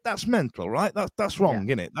that. That's mental, right? That's wrong,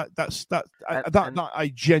 isn't it? That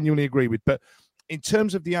I genuinely agree with. But in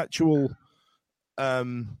terms of the actual,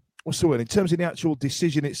 what's the word? In terms of the actual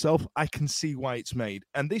decision itself, I can see why it's made,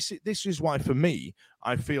 and this is why, for me,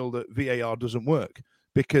 I feel that VAR doesn't work,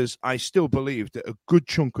 because I still believe that a good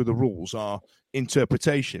chunk of the rules are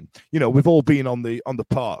interpretation. We've all been on the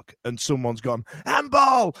park, and someone's gone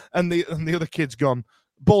handball, and the other kid's gone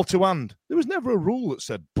ball to hand. There was never a rule that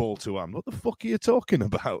said ball to hand. What the fuck are you talking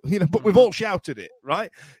about? But we've all shouted it,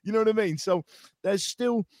 right? You know what I mean? So there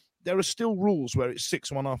are still rules where it's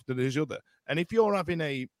 6-1 after the other, and if you're having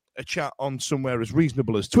a chat on somewhere as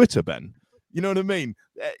reasonable as Twitter, Ben, you know what I mean?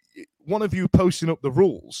 One of you posting up the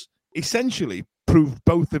rules essentially proved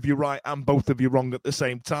both of you right and both of you wrong at the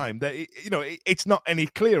same time. It's not any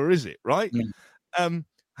clearer, is it? Right? Mm.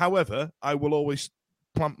 However, I will always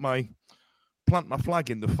plant my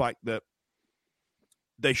flag in the fact that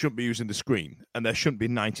they shouldn't be using the screen, and there shouldn't be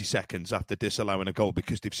 90 seconds after disallowing a goal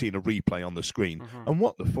because they've seen a replay on the screen. Mm-hmm. And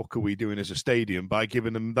what the fuck are we doing as a stadium by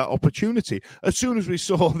giving them that opportunity? As soon as we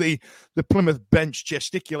saw the Plymouth bench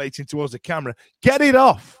gesticulating towards the camera, get it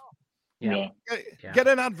off. Yeah. Get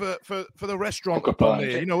an advert for the restaurant up on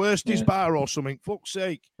there, Erstie's Bar or something. Fuck's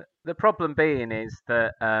sake. The problem being is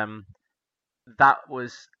that that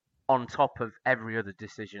was on top of every other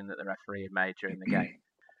decision that the referee had made during the game.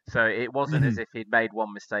 So it wasn't as if he'd made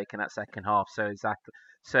one mistake in that second half.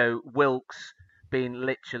 So Wilkes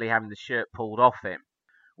literally having the shirt pulled off him,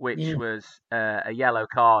 which was a yellow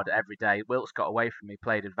card every day. Wilkes got away from me,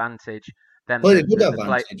 played advantage. Then it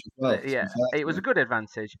was a good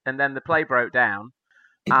advantage. And then the play broke down,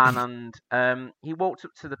 and he walked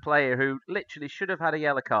up to the player who literally should have had a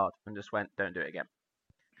yellow card and just went, "Don't do it again."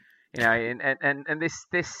 And this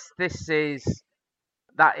is.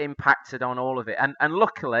 That impacted on all of it, and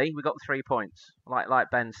luckily we got 3 points.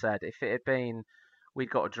 Like Ben said, if it had been we'd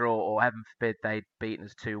got a draw, or heaven forbid they'd beaten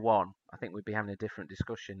us 2-1, I think we'd be having a different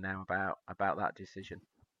discussion now about that decision.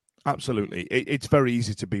 Absolutely, it's very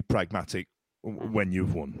easy to be pragmatic when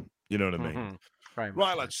you've won. You know what I mean? Mm-hmm.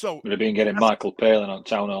 Right, lads. So we'd have been getting Michael Palin on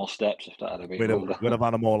Town Hall steps if that had been. We'd have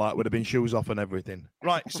had them all out. Would have been shoes off and everything.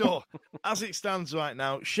 Right. So as it stands right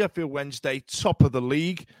now, Sheffield Wednesday, top of the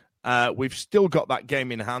league. We've still got that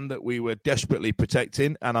game in hand that we were desperately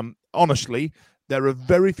protecting. And honestly, there are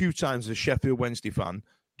very few times as a Sheffield Wednesday fan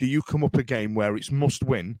do you come up a game where it's must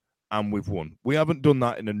win and we've won. We haven't done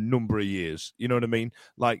that in a number of years. You know what I mean?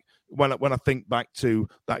 Like when I think back to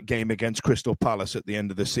that game against Crystal Palace at the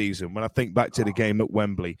end of the season, when I think back to the game at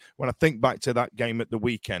Wembley, when I think back to that game at the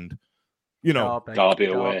weekend, Derby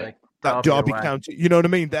away. That Derby County, you know what I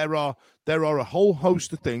mean? There are a whole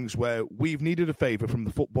host of things where we've needed a favour from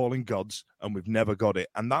the footballing gods and we've never got it.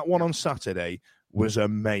 And that one on Saturday was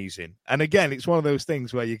amazing. And again, it's one of those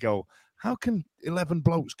things where you go, how can 11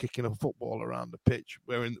 blokes kicking a football around the pitch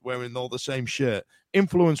wearing all the same shirt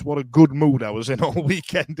influence what a good mood I was in all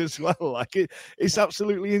weekend as well? Like it's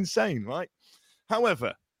absolutely insane, right?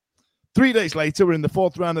 However, 3 days later, we're in the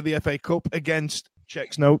fourth round of the FA Cup against,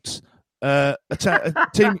 checks notes, a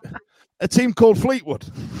team called Fleetwood.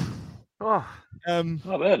 Oh, I've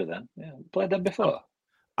heard of them. Yeah, played them before.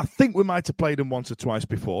 I think we might have played them once or twice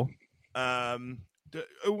before.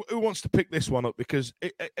 Who wants to pick this one up? Because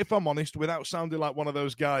if I'm honest, without sounding like one of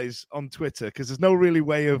those guys on Twitter, because there's no really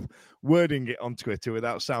way of wording it on Twitter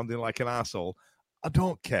without sounding like an arsehole, I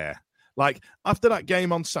don't care. Like, after that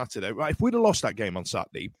game on Saturday, right, if we'd have lost that game on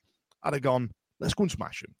Saturday, I'd have gone, let's go and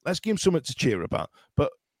smash them. Let's give them something to cheer about.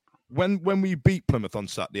 But when we beat Plymouth on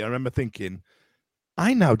Saturday, I remember thinking,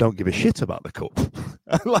 I now don't give a shit about the cup.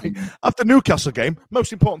 Like, after Newcastle game,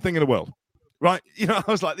 most important thing in the world. Right, I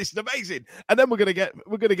was like, this is amazing, and then we're gonna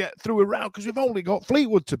get through a round because we've only got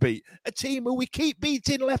Fleetwood to beat, a team who we keep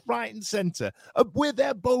beating left, right, and centre. We're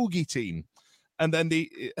their bogey team, and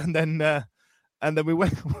then we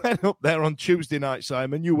went up there on Tuesday night,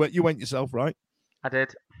 Simon. You went yourself, right? I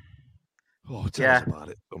did. Oh, tell us about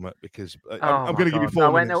it, because I'm my going to give you God.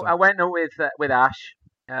 4 minutes. I went up with Ash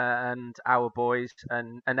and our boys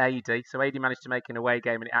and AD. So AD managed to make an away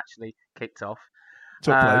game, and it actually kicked off.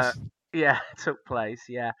 Took place. Yeah, it took place.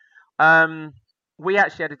 Yeah. We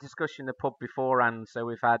actually had a discussion in the pub beforehand. So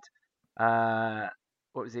we've had 2-1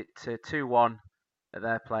 at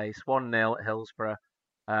their place, 1-0 at Hillsborough,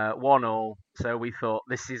 1-1. So we thought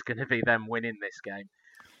this is going to be them winning this game.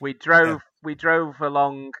 We drove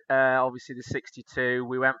along, obviously the 62.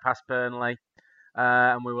 We went past Burnley,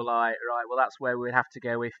 and we were like, right, well that's where we'd have to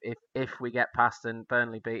go if we get past and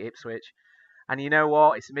Burnley beat Ipswich. And you know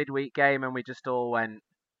what? It's a midweek game, and we just all went,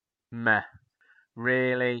 meh.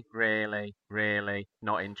 Really, really, really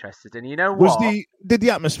not interested. And you know what? Did the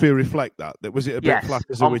atmosphere reflect that? Was it a bit flat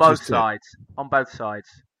as a on witch's both sides. On both sides.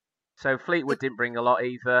 So Fleetwood didn't bring a lot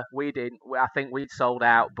either. We didn't. I think we'd sold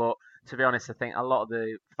out, but to be honest, I think a lot of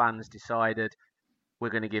the fans decided we're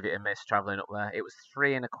going to give it a miss travelling up there. It was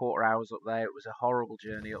 3.25 hours up there. It was a horrible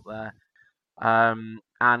journey up there.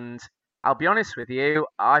 And I'll be honest with you,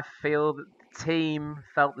 I feel that the team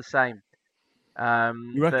felt the same.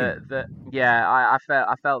 You reckon? I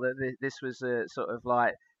felt that this was a sort of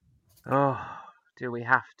like, oh, do we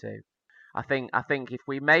have to? I think if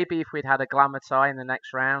we'd had a glamour tie in the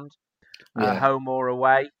next round, home or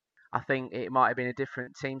away, I think it might have been a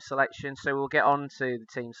different team selection. So we'll get on to the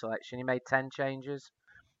team selection. He made 10 changes.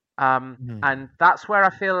 And that's where I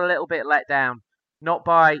feel a little bit let down. Not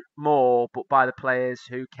by Moore, but by the players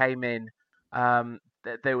who came in.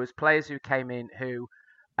 There was players who came in who,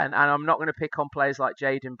 and I'm not going to pick on players like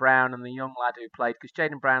Jaden Brown and the young lad who played, because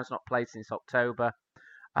Jaden Brown's not played since October.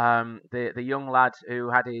 The young lad who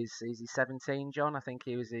had is he 17, John? I think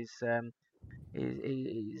he was his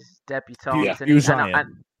debutant.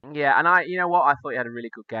 Yeah, and I, you know what? I thought he had a really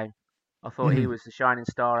good game. I thought he was the shining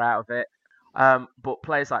star out of it. But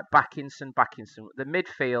players like Backinson, the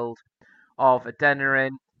midfield of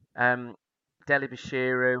Adeniran,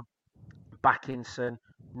 Delibashiru, Backinson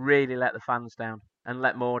really let the fans down and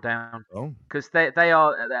let Moore down, because they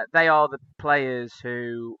are the players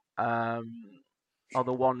who are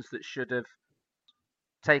the ones that should have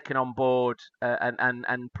taken on board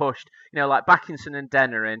and pushed. You know, like Backinson and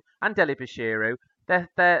Denerin and Delibashiru,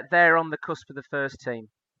 they're on the cusp of the first team,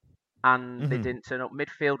 and they didn't turn up.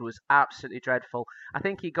 Midfield was absolutely dreadful. I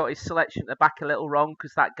think he got his selection at the back a little wrong,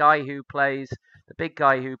 because that guy the big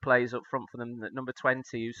guy who plays up front for them, number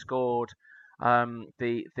 20, who scored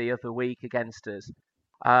the other week against us.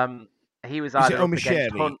 He was either up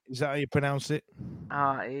against Hunt. Is that how you pronounce it?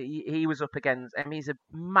 He was up against. I mean, he's a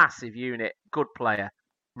massive unit, good player,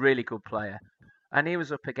 really good player, and he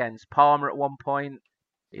was up against Palmer at one point.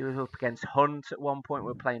 He was up against Hunt at one point.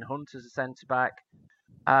 We were playing Hunt as a centre back.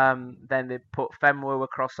 Then they put Femwo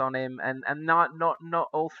across on him, and not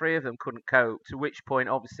all three of them couldn't cope. To which point,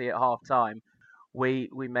 obviously, at half time, we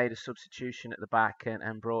made a substitution at the back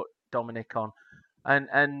and brought Dominic on,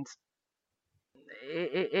 and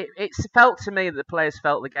it felt to me that the players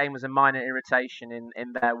felt the game was a minor irritation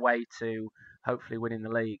in their way to hopefully winning the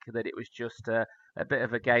league. That it was just a bit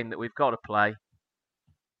of a game that we've got to play.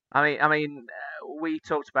 I mean, we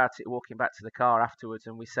talked about it walking back to the car afterwards,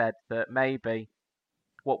 and we said that maybe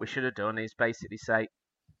what we should have done is basically say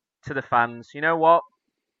to the fans, you know what,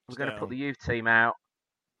 we're going to put the youth team out.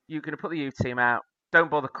 You're going to put the youth team out.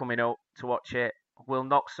 Don't bother coming up to watch it. We'll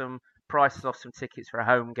knock some prices off some tickets for a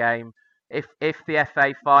home game. If the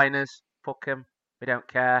FA fine us, fuck them. We don't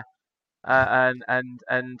care. And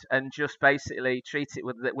just basically treat it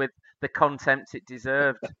with the contempt it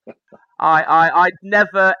deserved. I'd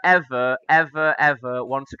never, ever, ever, ever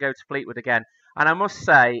want to go to Fleetwood again. And I must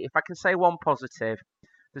say, if I can say one positive,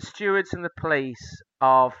 the stewards and the police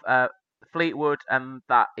of Fleetwood and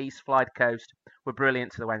that East Flight Coast were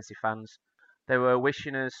brilliant to the Wednesday fans. They were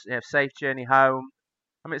wishing us a safe journey home.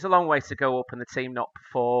 I mean, it's a long way to go up and the team not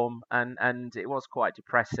perform, and it was quite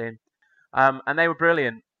depressing. And they were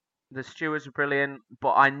brilliant. The stewards were brilliant,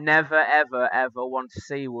 but I never, ever, ever want to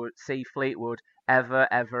see Fleetwood ever,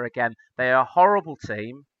 ever again. They are a horrible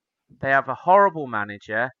team. They have a horrible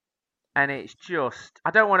manager. And it's just,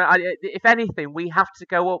 I don't want to. If anything, we have to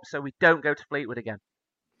go up so we don't go to Fleetwood again.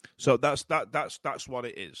 So that's what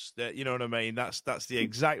it is. You know what I mean? That's the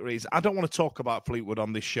exact reason. I don't want to talk about Fleetwood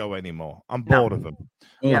on this show anymore. I'm bored of them.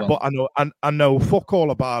 Yeah. But I know fuck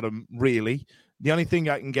all about them, really. The only thing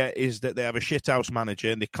I can get is that they have a shithouse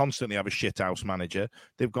manager, and they constantly have a shithouse manager.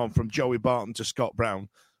 They've gone from Joey Barton to Scott Brown,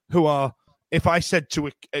 who are, if I said to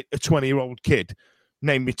a 20-year-old kid,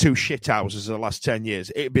 name me two shithouses of the last 10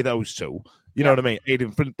 years, it'd be those two. You know what I mean?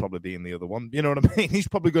 Aidan Flint probably being the other one. You know what I mean? He's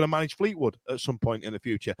probably going to manage Fleetwood at some point in the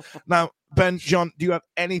future. Now, Ben, John, do you have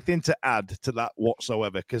anything to add to that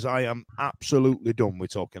whatsoever? Because I am absolutely done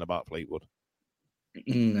with talking about Fleetwood.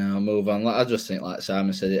 No, move on. I just think, like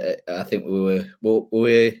Simon said, I think we were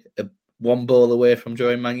one ball away from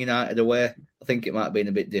drawing Man United away. I think it might have been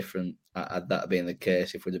a bit different had that been the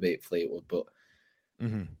case if we'd have beat Fleetwood. But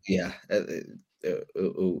yeah, I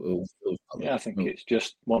think it's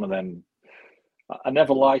just one of them. I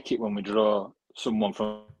never like it when we draw someone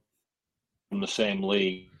from the same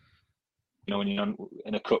league. You know, when you're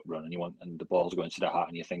in a cup run and the ball's going to the hat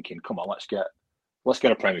and you're thinking, come on, let's get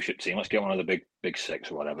a Premiership team, let's get one of the big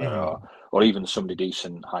six or whatever, or even somebody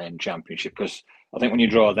decent high-end Championship. Because I think when you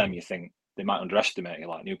draw them, you think they might underestimate you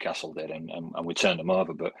like Newcastle did, and we turned them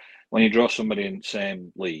over. But when you draw somebody in the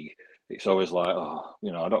same league, it's always like,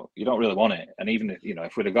 you don't really want it. And even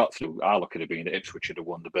if we'd have got through, our luck could have been that Ipswich would have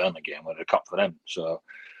won the Burnley game, would have cut for them. So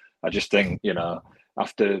I just think,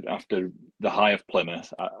 after the high of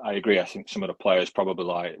Plymouth, I agree. I think some of the players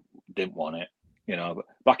probably didn't want it. But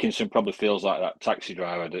Backinson probably feels like that taxi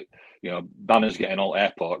driver that, Banner's getting all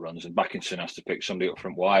airport runs and Backinson has to pick somebody up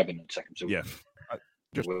from Wyburn and take him to. Yeah.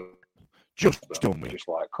 Just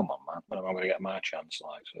like, come on, man, when am I going to get my chance?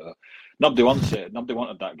 So nobody wants it. Nobody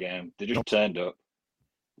wanted that game. They just turned up.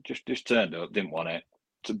 Just turned up, didn't want it.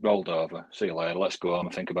 Rolled over. See you later. Let's go home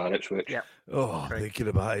and think about Ipswich. Yeah. Thinking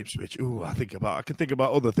about Ipswich. I can think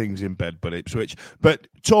about other things in bed but Ipswich. But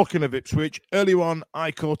talking of Ipswich, earlier on I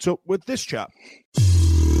caught up with this chap.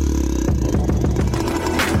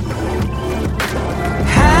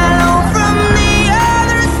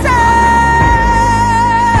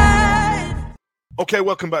 Okay,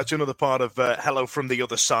 welcome back to another part of Hello from the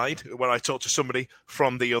Other Side, where I talk to somebody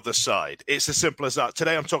from the other side. It's as simple as that.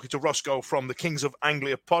 Today I'm talking to Roscoe from the Kings of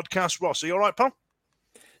Anglia podcast. Ross, are you all right, pal?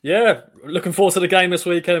 Yeah, looking forward to the game this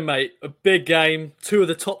weekend, mate. A big game, two of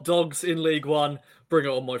the top dogs in League One. Bring it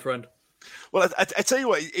on, my friend. Well, I tell you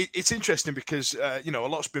what, it's interesting because, a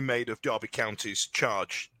lot's been made of Derby County's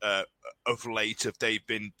charge of late, if they've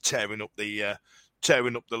been tearing up the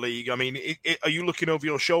league. I mean, are you looking over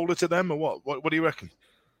your shoulder to them, or what? What do you reckon?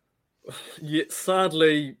 Yeah,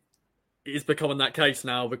 sadly, it's becoming that case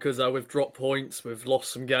now because we've dropped points, we've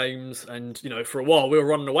lost some games, and for a while we were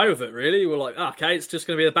running away with it. Really, we're like, okay, it's just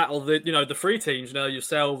going to be a battle of the three teams,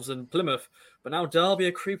 yourselves and Plymouth. But now Derby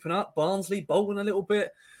are creeping up, Barnsley bolting a little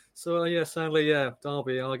bit. So sadly,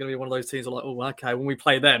 Derby are going to be one of those teams. That are like, okay, when we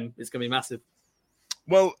play them, it's going to be massive.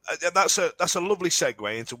 Well, that's a lovely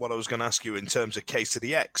segue into what I was going to ask you in terms of K to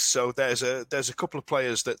the X. So there's a couple of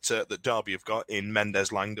players that Derby have got in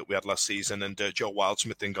Mendes Lang that we had last season, and Joe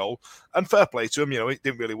Wildsmith in goal. And fair play to him, it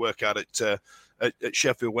didn't really work out at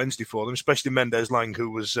Sheffield Wednesday for them, especially Mendes Lang,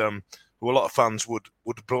 who a lot of fans would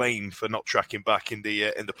blame for not tracking back in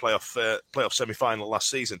the playoff semi-final last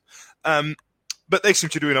season. But they seem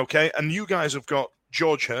to be doing okay, and you guys have got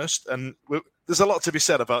George Hurst, and there's a lot to be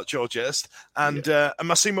said about George Hurst and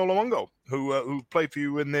Massimo Luongo, who played for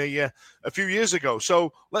you in a few years ago.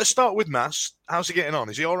 So let's start with Mass. How's he getting on?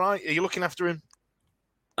 Is he all right? Are you looking after him?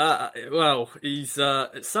 Well, he's.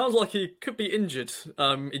 It sounds like he could be injured.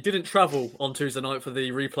 He didn't travel on Tuesday night for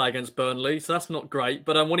the replay against Burnley, so that's not great.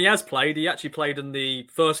 But when he has played, he actually played in the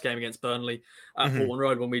first game against Burnley at Portland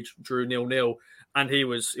Road when we drew 0-0. And it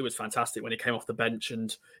was fantastic when he came off the bench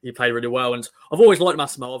and he played really well. And I've always liked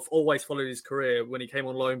Massimo. I've always followed his career when he came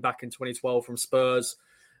on loan back in 2012 from Spurs.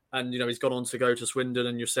 And, he's gone on to go to Swindon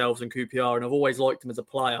and yourselves and QPR. And I've always liked him as a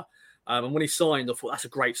player. And when he signed, I thought that's a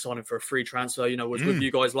great signing for a free transfer. Was with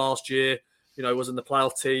you guys last year, was in the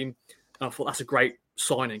playoff team. And I thought that's a great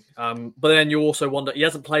signing. But then you also wonder, he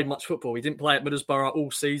hasn't played much football. He didn't play at Middlesbrough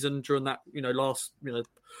all season during that,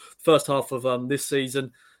 first half of this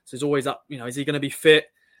season. So he's always up, is he going to be fit?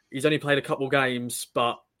 He's only played a couple of games,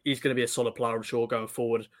 but he's going to be a solid player, I'm sure, going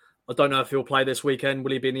forward. I don't know if he'll play this weekend.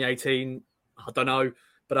 Will he be in the 18? I don't know.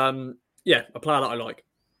 But, a player that I like.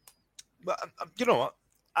 But you know what?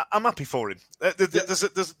 I'm happy for him.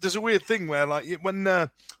 There's a weird thing where, like, when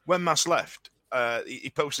Mass left, he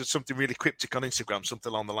posted something really cryptic on Instagram,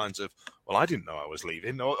 something along the lines of, well, I didn't know I was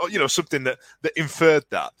leaving, or something that inferred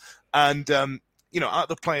that. And, out of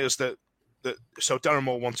the players so Darren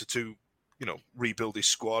Moore wanted to, rebuild his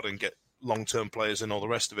squad and get long-term players and all the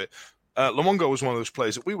rest of it. Luongo was one of those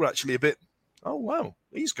players that we were actually a bit, oh, wow,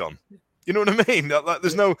 he's gone. You know what I mean? Like,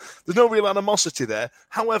 there's no real animosity there.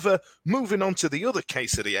 However, moving on to the other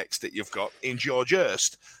case of the X that you've got in George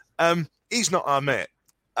Hurst, he's not our mate.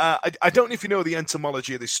 I don't know if you know the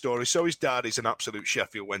entomology of this story. So his dad is an absolute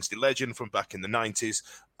Sheffield Wednesday legend from back in the 90s.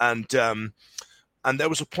 And And there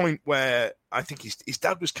was a point where I think his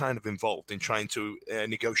dad was kind of involved in trying to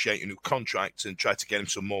negotiate a new contract and try to get him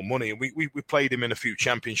some more money. And we played him in a few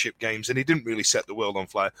championship games, and he didn't really set the world on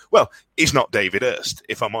fire. Well, he's not David Hurst,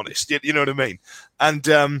 if I'm honest. You know what I mean? And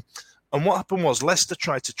what happened was Leicester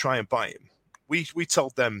tried to buy him. We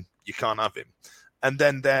told them you can't have him, and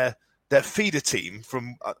then their feeder team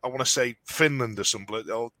from I want to say Finland or somewhere,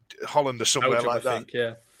 or Holland or somewhere like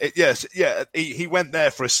that. He went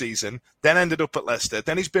there for a season, then ended up at Leicester.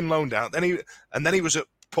 Then he's been loaned out. Then he was at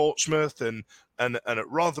Portsmouth and at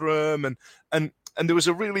Rotherham, and there was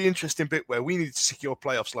a really interesting bit where we needed to secure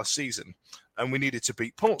playoffs last season, and we needed to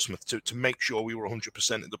beat Portsmouth to make sure we were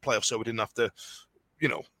 100% in the playoffs, so we didn't have to,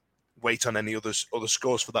 wait on any other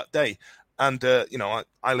scores for that day. And,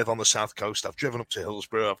 I live on the south coast. I've driven up to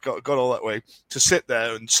Hillsborough. I've got all that way to sit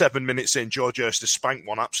there. And 7 minutes in, George Hurst has spanked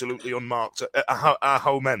one absolutely unmarked at our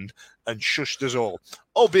home end and shushed us all.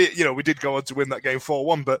 Albeit, we did go on to win that game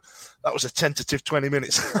 4-1, but that was a tentative 20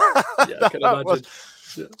 minutes. Yeah, I can imagine.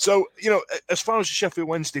 Yeah. So, as far as the Sheffield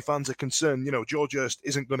Wednesday fans are concerned, George Hurst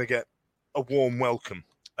isn't going to get a warm welcome.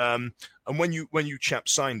 And when you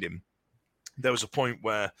chaps signed him, there was a point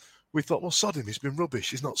where we thought, well, sod him, he's been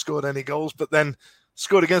rubbish. He's not scored any goals, but then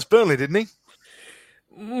scored against Burnley, didn't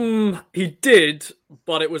he? He did,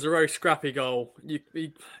 but it was a very scrappy goal.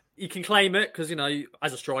 You can claim it because,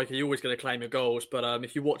 as a striker, you're always going to claim your goals. But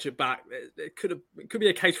if you watch it back, it could be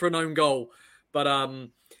a case for an own goal. But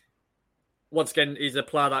once again, he's a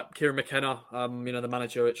player that Kieran McKenna, the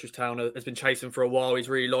manager at Ipswich Town, has been chasing for a while. He's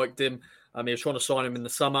really liked him. He was trying to sign him in the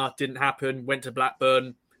summer. Didn't happen. Went to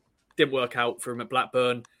Blackburn. Didn't work out for him at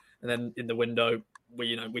Blackburn. And then in the window,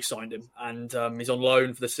 we signed him, and he's on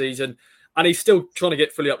loan for the season, and he's still trying to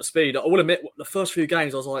get fully up to speed. I will admit, the first few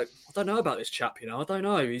games, I was like, I don't know about this chap. I don't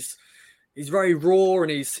know. He's very raw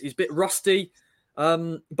and he's a bit rusty,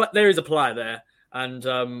 but there is a player there. And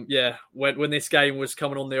when this game was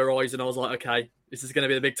coming on the horizon, I was like, okay, this is going to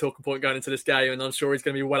be the big talking point going into this game, and I'm sure he's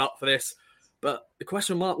going to be well up for this. But the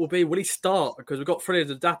question mark will be, will he start? Because we've got Freddie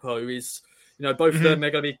Dapo, who's both of them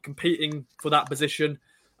are going to be competing for that position.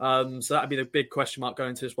 So that'd be the big question mark going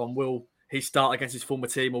into this one. Will he start against his former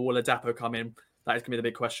team, or will Adapo come in? That is going to be the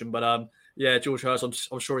big question. But George Hurst, I'm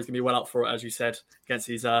sure he's going to be well up for it, as you said, against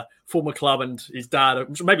his former club and his dad.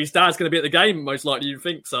 Maybe his dad's going to be at the game, most likely. You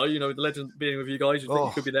think so? The legend being with you guys, you think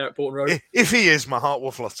he could be there at Portland Road? If he is, my heart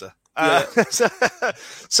will flutter. Yeah.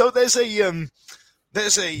 So there's a you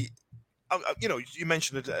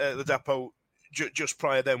mentioned the Dapo just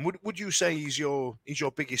prior. Then would you say he's your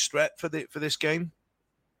biggest threat for this game?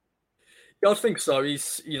 Yeah, I think so.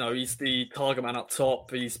 He's the target man up top.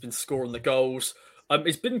 He's been scoring the goals.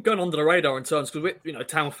 It's been going under the radar in terms because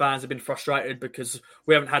Town fans have been frustrated because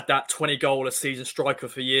we haven't had that 20-goal a season striker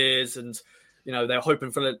for years, and they're hoping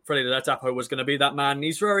Freddie Dapo was going to be that man.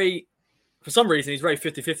 And for some reason, he's very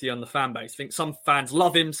 50-50 on the fan base. I think some fans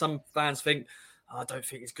love him. Some fans think, I don't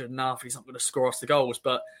think he's good enough. He's not going to score us the goals,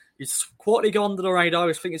 but he's quietly gone under the radar.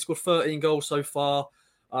 I think he's scored 13 goals so far.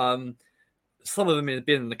 Some of them have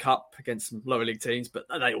been in the cup against some lower league teams, but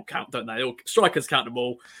they all count, don't they? Strikers count them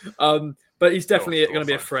all. But he's definitely going to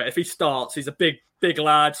be a threat. If he starts, he's a big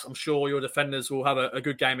lad. I'm sure your defenders will have a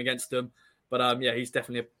good game against him. But he's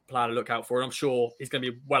definitely a player to look out for. And I'm sure he's going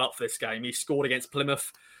to be well up for this game. He scored against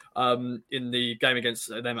Plymouth in the game against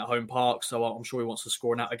them at Home Park. So I'm sure he wants to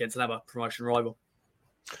score against another promotion rival.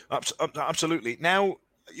 Absolutely. Now,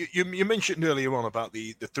 you mentioned earlier on about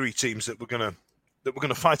the three teams that we're going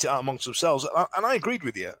to fight it out amongst themselves. And I agreed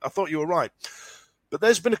with you. I thought you were right. But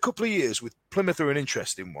there's been a couple of years with Plymouth are an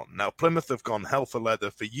interesting one. Now, Plymouth have gone hell for leather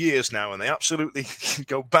for years now, and they absolutely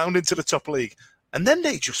go bound into the top league. And then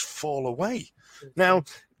they just fall away. Now,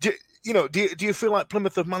 do you feel like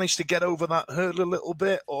Plymouth have managed to get over that hurdle a little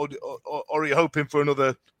bit, or are you hoping for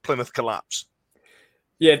another Plymouth collapse?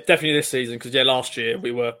 Yeah, definitely this season, because last year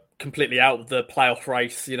we were completely out of the playoff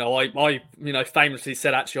race. I famously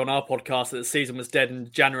said actually on our podcast that the season was dead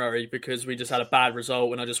in January because we just had a bad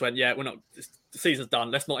result, and I just went, we're not. The season's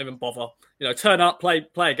done. Let's not even bother. Turn up, play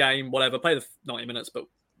a game, whatever, play the 90 minutes, but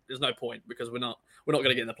there's no point because we're not going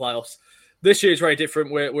to get in the playoffs. This year is very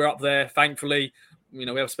different. We're up there, thankfully. We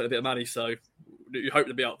have spent a bit of money, so you hope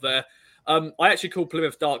to be up there. I actually called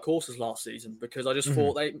Plymouth dark horses last season because I just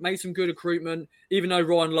thought they made some good recruitment. Even though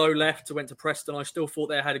Ryan Lowe left and went to Preston, I still thought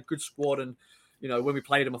they had a good squad. And, when we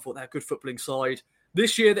played them, I thought they had a good footballing side.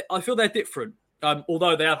 This year, I feel they're different.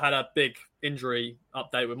 Although they have had a big injury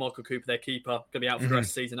update with Michael Cooper, their keeper, going to be out for the rest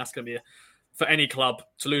of the season. That's going to be, for any club,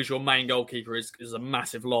 to lose your main goalkeeper is a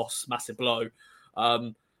massive loss, massive blow.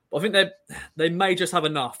 But I think they may just have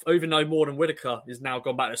enough. Even though Morden Whittaker is now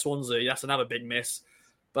gone back to Swansea, that's another big miss.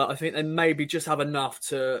 but I think they maybe just have enough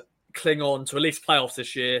to cling on to at least playoffs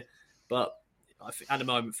this year. But I think at the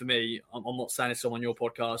moment, for me, I'm not saying this on your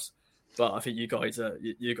podcast, but I think you guys are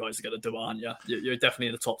going to do it, aren't you? You're definitely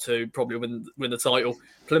in the top two, probably win the title.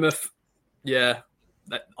 Plymouth, yeah,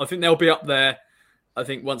 I think they'll be up there. I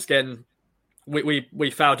think once again,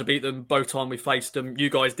 we failed to beat them both times we faced them. You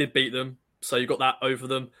guys did beat them, so you got that over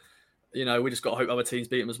them. We just got to hope other teams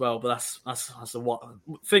beat them as well. But that's the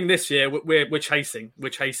thing this year. We're chasing.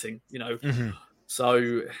 Mm-hmm.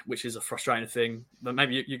 So, which is a frustrating thing. But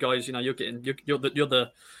maybe you guys,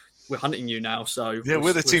 we're hunting you now. So yeah,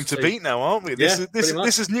 we're the team to beat now, aren't we?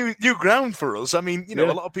 This is new ground for us. I mean, a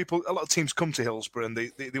lot of teams come to Hillsborough and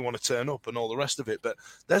they want to turn up and all the rest of it. But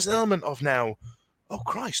there's an element of now, oh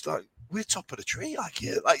Christ, like we're top of the tree,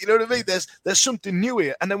 you know what I mean? There's something new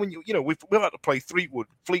here. And then when we've had to play Fleetwood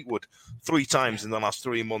 3 times in the last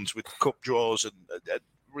 3 months with cup draws and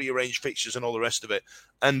rearranged fixtures and all the rest of it.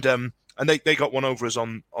 And they got one over us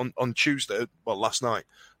on Tuesday, last night.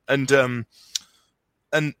 And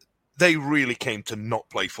they really came to not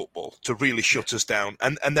play football, to really shut us down.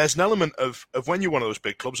 And there's an element of when you're one of those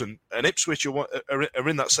big clubs, and Ipswich are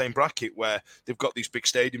in that same bracket where they've got these big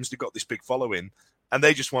stadiums, they've got this big following, and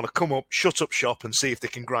they just want to come up, shut up shop and see if they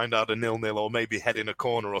can grind out a 0-0 or maybe head in a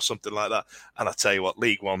corner or something like that. And I tell you what,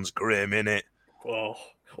 League One's grim, innit? Oh.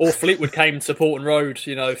 Or Fleetwood came to Porton Road,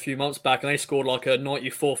 a few months back, and they scored like a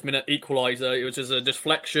 94th minute equaliser. It was just a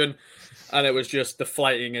deflection, and it was just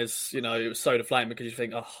deflating it was so deflating because you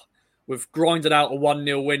think, we've grinded out a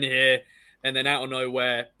 1-0 win here, and then out of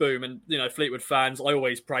nowhere, boom. And, Fleetwood fans, I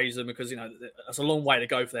always praise them because, that's a long way to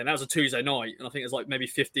go for them. That was a Tuesday night, and I think there's like maybe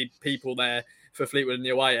 50 people there for Fleetwood in the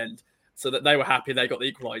away end. So that they were happy they got the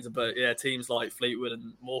equaliser. But, yeah, teams like Fleetwood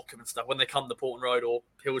and Morecambe and stuff, when they come to Porton Road or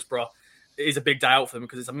Hillsborough, it is a big day out for them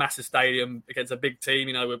because it's a massive stadium against a big team,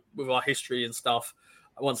 with our history and stuff.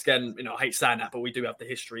 Once again, I hate saying that, but we do have the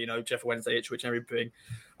history, Jeff Wednesday, Ipswich, everything.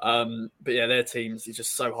 But yeah, their teams, it's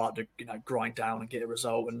just so hard to, grind down and get a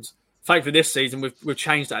result. And thankfully this season, we've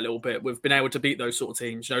changed that a little bit. We've been able to beat those sort of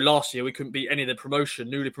teams. Last year we couldn't beat any of the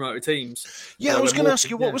newly promoted teams. Yeah, I was going to ask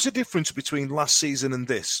you, what was the difference between last season and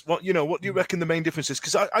this? What do you reckon the main difference is?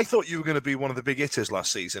 Because I thought you were going to be one of the big hitters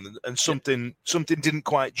last season, and something didn't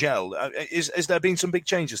quite gel. Has there been some big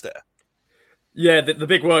changes there? Yeah, the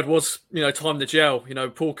big word was, time to gel.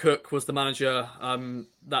 Paul Cook was the manager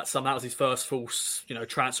that summer. That was his first full,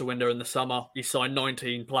 transfer window in the summer. He signed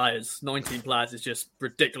 19 players. 19 players is just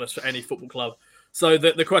ridiculous for any football club. So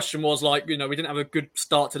the question was we didn't have a good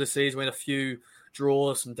start to the season. We had a few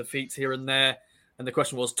draws and defeats here and there. And the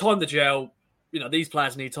question was, time to gel. These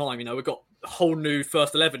players need time. We've got a whole new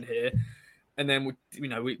first 11 here. And then,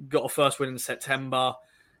 we got our first win in September.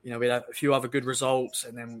 We had a few other good results,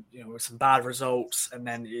 and then with some bad results, and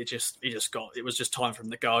then it was just time for him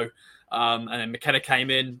to go. And then McKenna came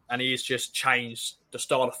in, and he's just changed the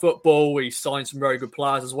style of football. He signed some very good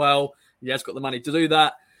players as well. He has got the money to do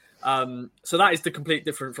that. So that is the complete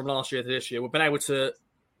difference from last year to this year. We've got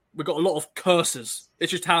a lot of curses.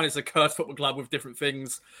 Ipswich Town is a cursed football club with different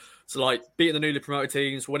things. So like beating the newly promoted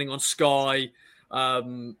teams, winning on Sky,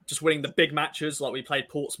 just winning the big matches like we played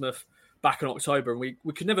Portsmouth back in October, and we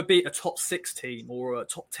could never beat a top 6 team or a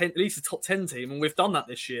top 10, at least a top 10 team, and we've done that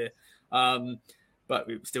this year. But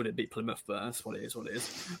we still didn't beat Plymouth, but that's what it is. So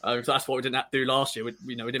that's what we didn't have to do last year.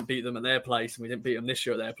 We didn't beat them at their place, and we didn't beat them this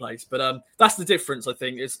year at their place. But that's the difference, I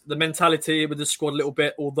think, is the mentality with the squad a little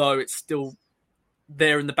bit, although it's still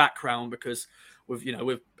there in the background because we've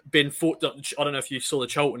been fought. I don't know if you saw the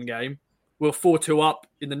Charlton game. We were 4-2 up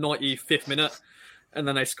in the 95th minute. And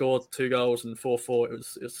then they scored 2 goals and 4-4.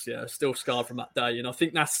 It was still scarred from that day. And I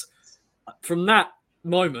think that's from that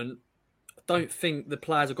moment. I don't think the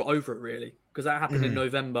players have got over it really because that happened in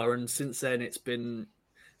November, and since then it's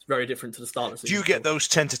very different to the start of the season. Do you get those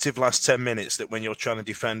tentative last 10 minutes that when you're trying to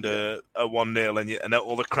defend a 1-0 and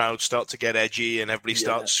all the crowds start to get edgy and everybody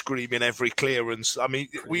starts screaming every clearance? I mean,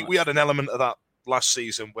 we had an element of that last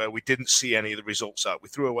season where we didn't see any of the results out. We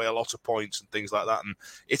threw away a lot of points and things like that, and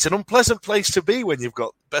it's an unpleasant place to be when you've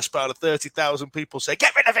got best part of 30,000 people say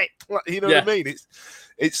get rid of it. You know what I mean?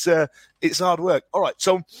 It's hard work. All right,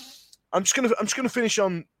 so I'm just gonna finish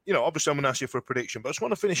on. Obviously I'm going to ask you for a prediction, but I just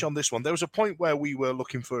want to finish on this one. There was a point where we were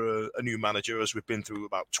looking for a new manager, as we've been through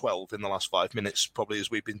about 12 in the last 5 minutes, probably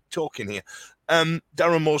as we've been talking here.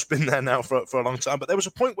 Darren Moore's been there now for a long time, but there was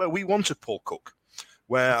a point where we wanted Paul Cook,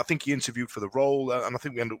 where I think he interviewed for the role, and I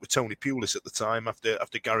think we ended up with Tony Pulis at the time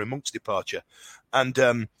after Gary Monk's departure. And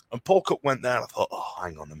Paul Cook went there, and I thought,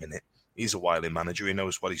 hang on a minute. He's a wily manager. He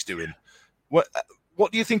knows what he's doing. What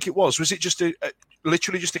do you think it was? Was it just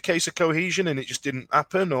literally just a case of cohesion and it just didn't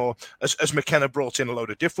happen? Or as McKenna brought in a load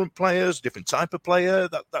of different players, different type of player,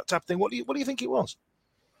 that type of thing? What do you think it was?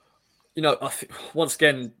 I think, once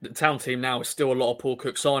again, the town team now is still a lot of Paul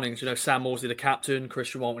Cook signings. Sam Morsey, the captain,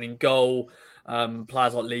 Christian Walton in goal,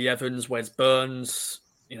 players like Lee Evans, Wes Burns,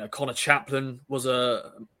 Connor Chaplin was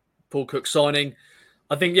a Paul Cook signing.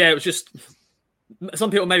 I think, it was just,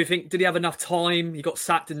 some people maybe think, did he have enough time? He got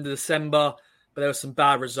sacked in December, but there were some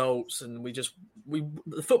bad results, and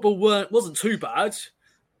the football wasn't too bad,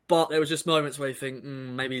 but there was just moments where you think,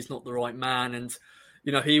 maybe he's not the right man. And,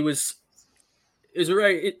 it was a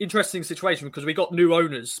very interesting situation because we got new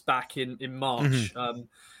owners back in March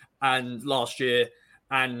and last year.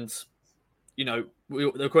 And,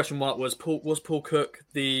 the question mark was Paul Cook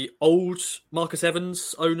the old Marcus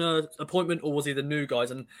Evans owner appointment, or was he the new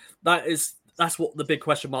guys? And that's what the big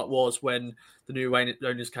question mark was when the new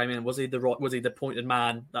owners came in. Was he the appointed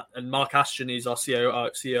man? And Mark Ashton is our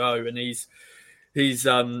CEO, and he's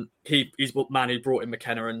the man who brought in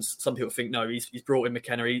McKenna, and some people think no, he's brought in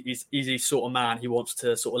McKenna. He's the sort of man who wants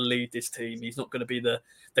to sort of lead this team. He's not going to be the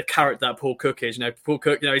character that Paul Cook is. Paul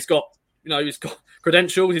Cook, he's got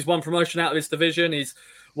credentials. He's won promotion out of this division. He's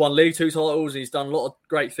won League Two titles. He's done a lot of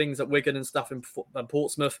great things at Wigan and stuff in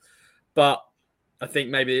Portsmouth. But I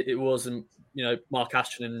think maybe it wasn't Mark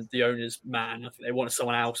Ashton and the owners' man. I think they wanted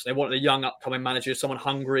someone else. They wanted a young upcoming manager, someone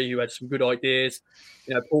hungry who had some good ideas.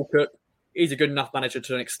 Paul Cook, he's a good enough manager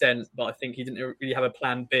to an extent, but I think he didn't really have a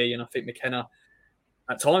plan B. And I think McKenna,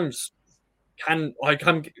 at times, can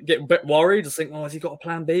get a bit worried. Just think, has he got a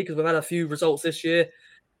plan B? Because we've had a few results this year.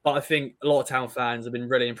 But I think a lot of town fans have been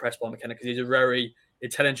really impressed by McKenna because he's a very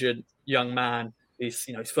intelligent young man. He's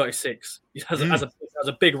 36. He has a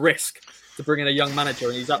big risk to bring in a young manager,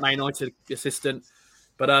 and he's that Man United assistant.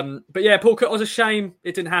 But Paul Cook, was a shame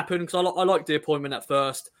it didn't happen because I liked the appointment at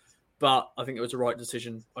first, but I think it was the right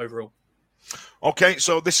decision overall. Okay,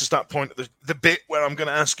 so this is that point, the bit where I'm going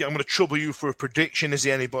to ask you, I'm going to trouble you for a prediction. Is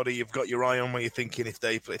there anybody you've got your eye on where you're thinking if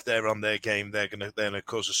they're on their game, they're going to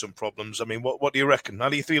cause us some problems? I mean, what do you reckon? How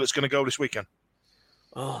do you feel it's going to go this weekend?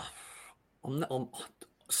 For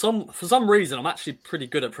some reason, I'm actually pretty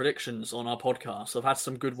good at predictions on our podcast. I've had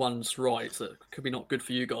some good ones right. So it could be not good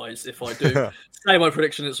for you guys if I do say my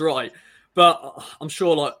prediction is right. But I'm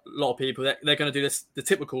sure, like a lot of people, they're going to do the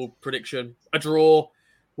typical prediction: a draw.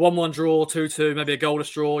 1-1 draw, 2-2, maybe a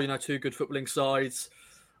goalless draw, two good footballing sides.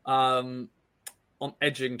 I'm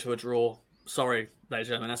edging to a draw. Sorry, ladies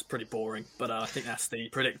and gentlemen, that's pretty boring. But I think that's the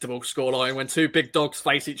predictable scoreline. When two big dogs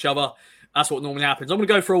face each other, that's what normally happens. I'm going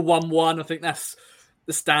to go for a 1-1. I think that's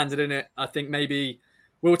the standard in it. I think maybe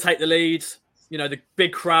we'll take the lead. The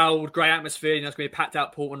big crowd, great atmosphere. It's going to be a packed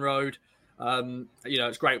out Portman Road.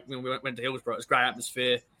 It's great. When we went to Hillsborough, it's great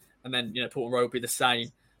atmosphere. And then, Portman Road will be the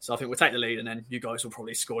same. So I think we'll take the lead, and then you guys will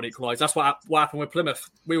probably score and equalise. That's what happened with Plymouth.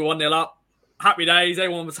 We were 1-0 up. Happy days.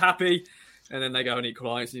 Everyone was happy. And then they go and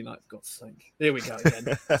equalise. God's sake. Here we go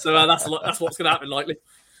again. So that's what's going to happen, likely.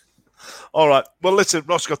 All right. Well, listen,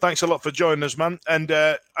 Roscoe, thanks a lot for joining us, man. And,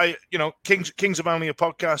 Kings of Only a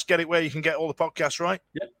podcast. Get it where you can get all the podcasts, right?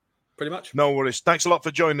 Yeah, pretty much. No worries. Thanks a lot for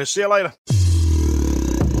joining us. See you later.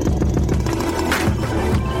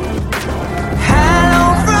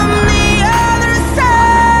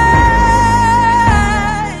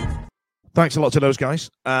 Thanks a lot to those guys.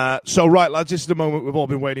 So, right, lads, this is the moment we've all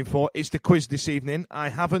been waiting for. It's the quiz this evening. I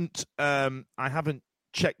haven't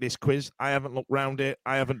checked this quiz. I haven't looked round it.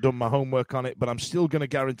 I haven't done my homework on it, but I'm still going to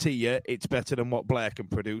guarantee you it's better than what Blair can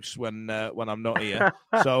produce when I'm not here.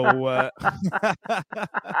 So,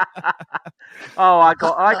 I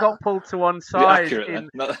got pulled to one side.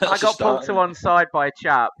 I got pulled to one side by a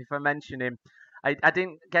chap. If I mention him, I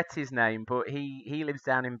didn't get his name, but he lives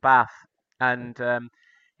down in Bath, and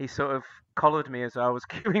he sort of collared me as I was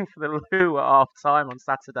queuing for the loo at half time on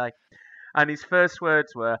Saturday. And his first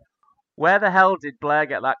words were, "Where the hell did Blair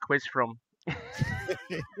get that quiz from?" It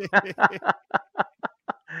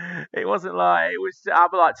wasn't like,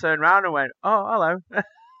 I turned around and went, "Oh, hello."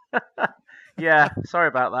 Yeah, sorry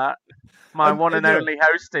about that. My one and only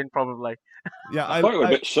hosting, probably. Yeah, I thought it was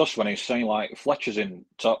a bit sus when he's saying, like, Fletcher's in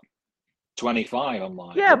top 25. I'm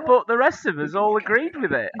like, yeah, but the rest of us all agreed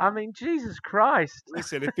with it. I mean, Jesus Christ.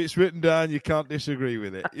 Listen, if it's written down, you can't disagree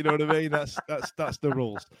with it. You know what I mean? That's the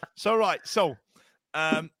rules. So, right. So,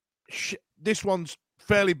 this one's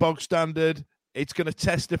fairly bog standard. It's going to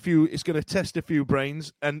test a few. It's going to test a few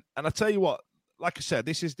brains. And I tell you what, like I said,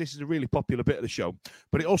 this is a really popular bit of the show,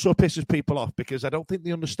 but it also pisses people off because I don't think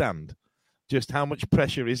they understand just how much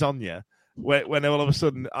pressure is on you when all of a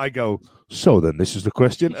sudden I go, so then this is the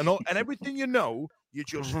question, and everything you know you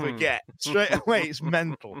just forget straight away. It's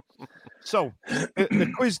mental. So,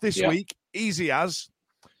 the quiz this week, easy as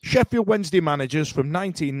Sheffield Wednesday managers from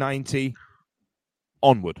 1990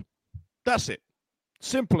 onward. That's it.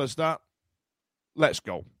 Simple as that. Let's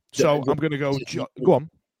go. So I'm going to go. Go on.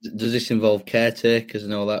 Does this involve caretakers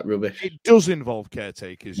and all that rubbish? It does involve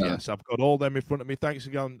caretakers, yes. I've got all them in front of me. Thanks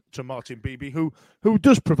again to Martin Beebe, who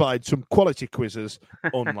does provide some quality quizzes,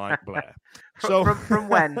 unlike Blair. So from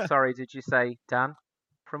when? Sorry, did you say, Dan?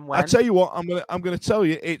 From when? I tell you what, I'm going to tell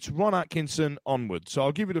you. It's Ron Atkinson onward. So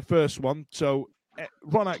I'll give you the first one. So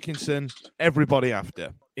Ron Atkinson, everybody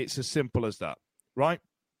after. It's as simple as that, right?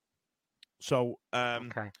 So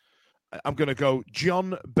okay. I'm going to go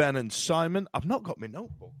John, Ben, and Simon. I've not got my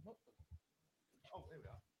notebook. Oh, there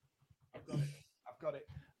we are.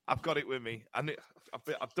 I've got it with me, and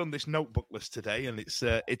I've done this notebook list today, and it's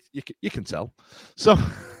you can tell. So,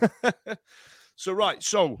 right.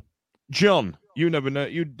 So, John, you never know.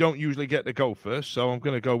 You don't usually get to go first, so I'm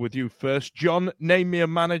going to go with you first. John, name me a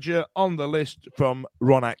manager on the list from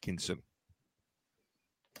Ron Atkinson.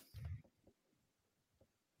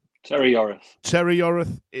 Terry Yorath. Terry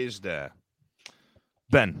Yorath is there.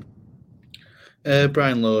 Ben.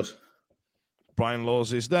 Brian Laws. Brian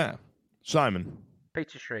Laws is there. Simon.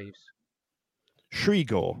 Peter Shreves.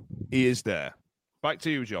 Shrigor, he is there. Back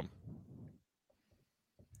to you, John.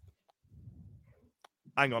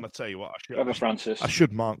 Hang on, I tell you what. Trevor Francis. I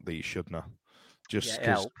should mark these, shouldn't I? Just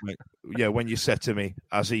because, when you said to me,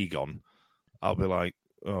 has he gone? I'll be like,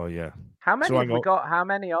 oh, yeah. How many have we got? How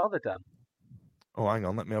many are there done? Oh, hang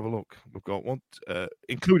on, let me have a look. We've got one,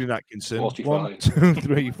 including Atkinson. 45. 1, 2,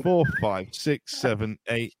 3, 4, 5, 6, 7,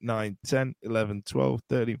 8, 9, 10, 11, 12,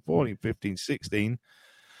 13, 14, 15, 16,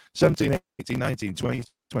 17, 18, 19, 20,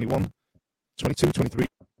 21, 22, 23,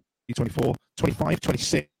 24, 25,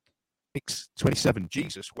 26, 27.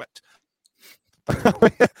 Jesus wept.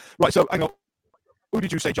 Right, so hang on. Who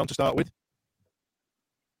did you say, John, to start with?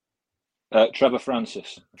 Trevor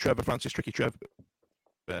Francis. Trevor Francis, tricky Trev.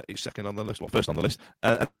 He's second on the list, first on the list.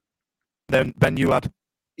 Then Ben, you had.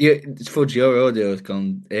 Yeah, it's Fudge. Your audio has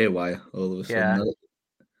gone haywire all of a sudden. Yeah.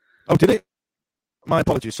 Oh, did it? My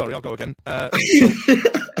apologies. Sorry, I'll go again.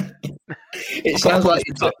 It sounds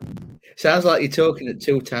like you're talking at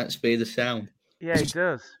 2 times speed of sound. Yeah, it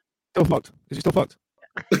does. Still fucked? Is it still fucked?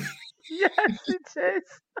 Yes, it is.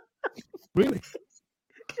 Really?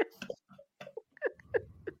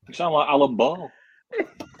 You sound like Alan Ball.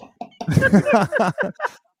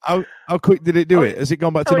 How quick did it do it? Has it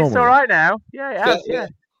gone back to normal? It's all right now. Yeah, it has.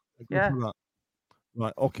 Yeah.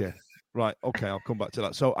 Right. Okay. I'll come back to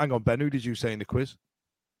that. So, hang on, Ben. Who did you say in the quiz?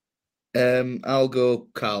 I'll go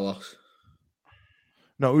Carlos.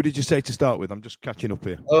 No, who did you say to start with? I'm just catching up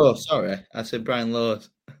here. Oh, sorry. I said Brian Laws.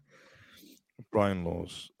 Brian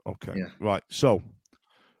Laws. Okay. Yeah. Right. So,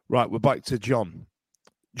 we're back to John.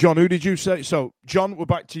 John, who did you say? So, John, we're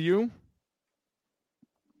back to you.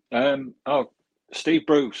 Steve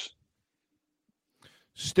Bruce.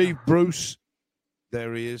 Steve Bruce.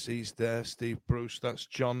 There he is. He's there. Steve Bruce. That's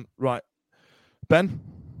John. Right. Ben?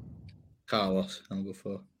 Carlos. I'll go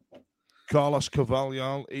for. Carlos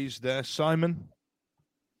Carvalhal. He's there. Simon?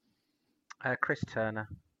 Chris Turner.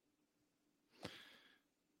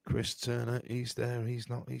 Chris Turner. He's there. He's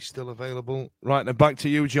not. He's still available. Right. Then back to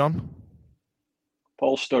you, John.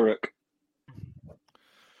 Paul Sturrock.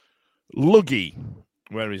 Luggy.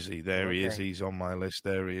 Where is he? There he is. He's on my list.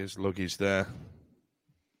 There he is. Luggy's there.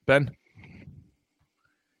 Ben?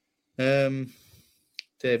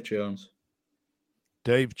 Dave Jones.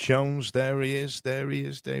 Dave Jones. There he is.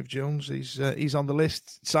 Dave Jones. He's on the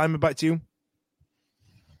list. Simon, back to you.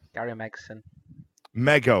 Gary Megson.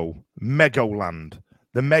 Megoland.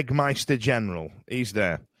 The Megmeister General. He's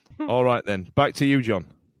there. All right, then. Back to you, John.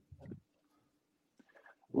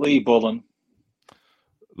 Lee Bullen.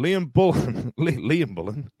 Lee Bullen.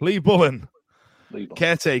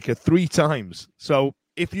 Caretaker 3 times. So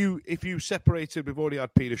if you separated, we've already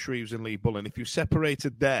had Peter Shreves and Lee Bullen. If you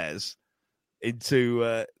separated theirs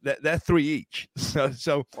into they're 3 each.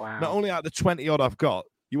 So wow. Not only out of the 20 odd I've got,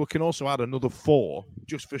 you can also add another 4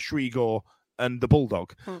 just for Shrigor and the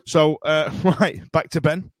Bulldog. So right, back to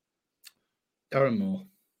Ben. Darren Moore.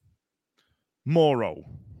 Morrow.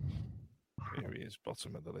 Here he is,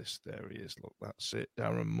 bottom of the list. There he is. Look, that's it.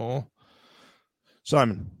 Darren Moore.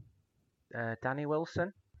 Simon. Danny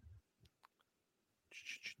Wilson.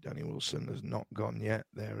 Danny Wilson has not gone yet.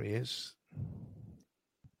 There he is.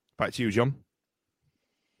 Back to you, John.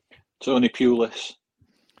 Tony Pulis.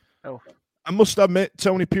 Oh. I must admit,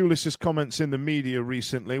 Tony Pulis' comments in the media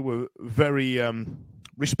recently were very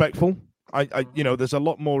respectful. there's a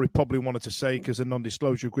lot more he probably wanted to say because of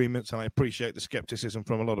non-disclosure agreements, and I appreciate the skepticism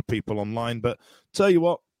from a lot of people online. But tell you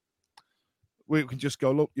what, we can just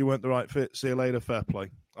go, look, you weren't the right fit. See you later. Fair play.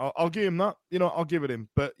 I'll give him that. I'll give it him.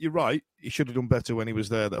 But you're right. He should have done better when he was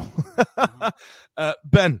there, though.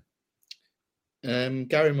 Ben.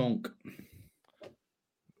 Gary Monk.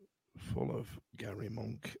 Full of Gary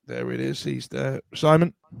Monk. There it is. He's there.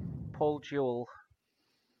 Simon. Paul Jewell.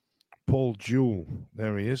 Paul Jewell.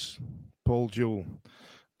 There he is. Paul Jewell.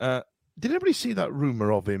 Did anybody see that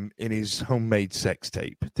rumor of him in his homemade sex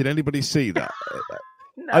tape? Did anybody see that?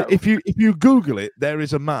 No. If you Google it, there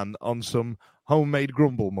is a man on some homemade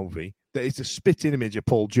grumble movie that is a spitting image of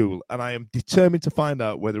Paul Jewell, and I am determined to find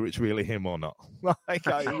out whether it's really him or not.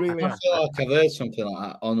 I really am. I feel like I've heard something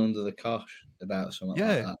like that on Under the Cosh about something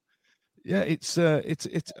like that. Yeah, it's a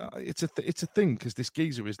thing because this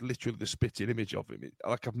geezer is literally the spitting image of him.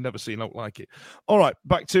 I've never seen out like it. All right,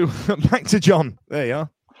 back to John. There you are.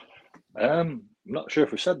 I'm not sure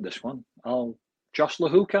if we said this one. Josh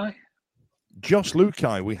Luhukai. Josh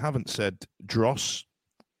Lukai. We haven't said Dross.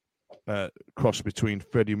 Cross between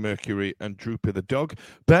Freddie Mercury and Droopy the dog.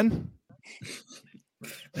 Ben.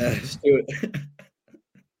 Stuart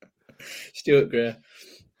Gray.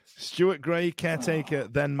 Stuart Gray, caretaker,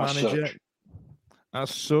 then manager.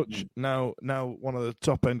 As such, now one of the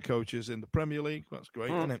top end coaches in the Premier League. That's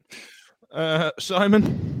great, isn't it?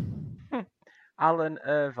 Simon. Alan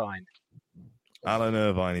Irvine. Alan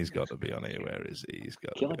Irvine, he's got to be on here. Where is he? He's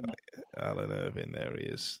got to be on here. Alan Irvine, there he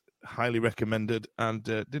is. Highly recommended and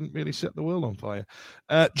didn't really set the world on fire.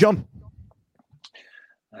 John.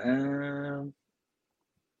 I'm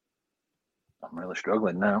really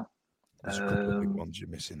struggling now. There's a couple of big ones you're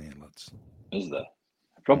missing here, lads. Is there?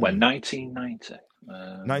 From when? 1990.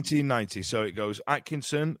 1990. So it goes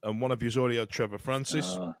Atkinson, and one of you's already had Trevor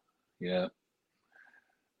Francis. Yeah.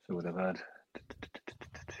 So would have had.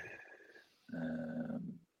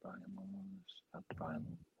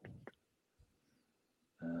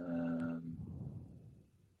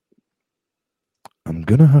 I'm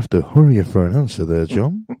gonna have to hurry you for an answer there,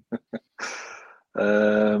 John.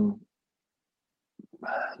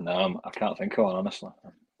 No, I can't think of one, honestly.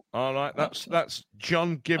 All right, that's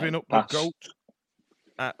John giving up the goat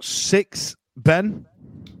at 6. Ben,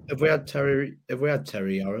 have we had Terry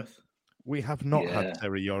Yorath? We have not had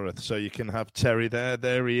Terry Yorath, so you can have Terry there.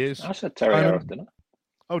 There he is. I said Terry Yorath, didn't I?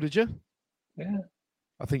 Oh, did you? Yeah.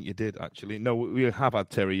 I think you did, actually. No, we have had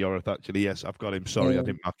Terry Yorath, actually. Yes, I've got him. Sorry, I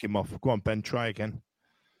didn't mark him off. Go on, Ben, try again.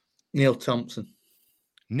 Neil Thompson.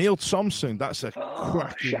 Neil Thompson, that's a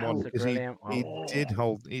cracking one because he did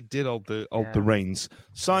hold the reins.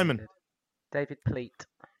 Simon. David Pleat.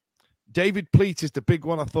 David Pleat is the big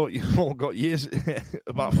one. I thought you all got years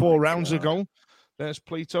about 4 rounds ago. There's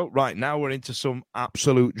Pleto. Right, now we're into some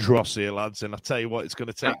absolute dross here, lads. And I tell you what, it's going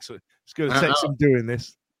to take some doing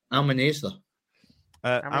this. How many is there?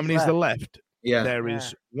 How many is there left? Yeah, there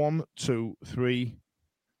is 1, 2, 3,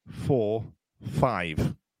 4,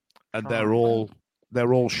 5, and they're all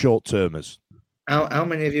short termers. How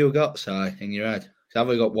many have you got, Si, in your head? I've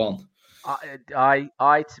only got one. I,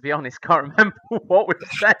 to be honest, can't remember what we've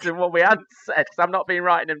said and what we hadn't said because I've not been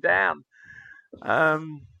writing them down.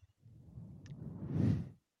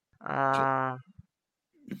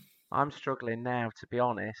 I'm struggling now, to be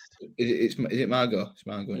honest. Is it Margot? It's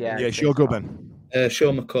Margot. Yeah, it's your go, Ben.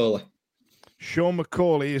 Sean McCauley. Sean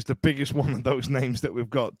McCauley is the biggest one of those names that we've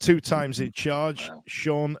got. 2 times in charge. Wow.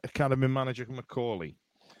 Sean, Academy Manager McCauley.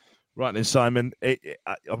 Right then, Simon. I think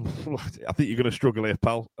you're going to struggle here,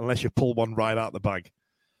 pal, unless you pull one right out the bag.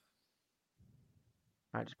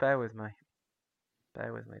 Right, just bear with me.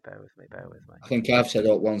 Bear with me. I think I've said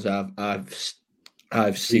all ones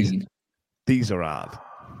I've seen. These are hard.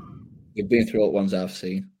 You've been through all ones I've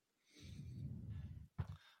seen. I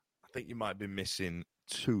think you might be missing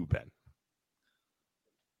 2, Ben.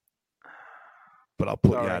 But I'll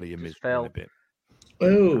put you out of your misery in a bit. I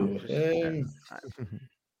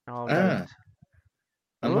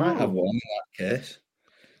might have one in that case.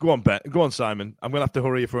 Go on, Ben. Go on, Simon. I'm going to have to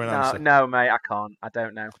hurry you for an answer. No, mate, I can't. I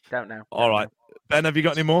don't know. All right. Ben, have you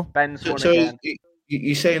got any more? Ben's one again.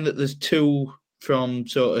 You're saying that there's 2 from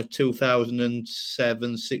sort of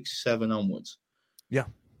 2007, 6, 7 onwards? Yeah.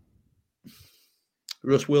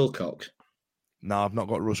 Russ Wilcox? No, I've not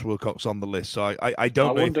got Russ Wilcox on the list, so I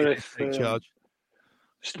don't know wonder if he's in charge.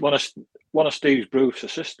 One of Steve Bruce's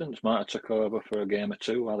assistants might have took over for a game or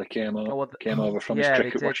 2 while they came over from his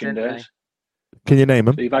cricket watching days. Can you name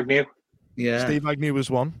him? Steve Agnew. Yeah. Steve Agnew was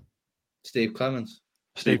one. Steve Clements.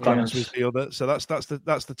 Steve Clements was the other. So that's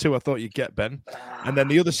the two I thought you'd get, Ben. And then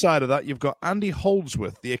the other side of that, you've got Andy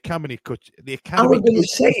Holdsworth, the academy coach. I was going to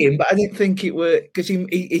say him, but I didn't think it were because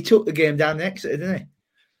he took the game down next, didn't he?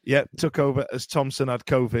 Yeah, took over as Thompson had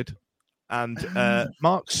COVID, and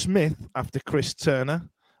Mark Smith after Chris Turner,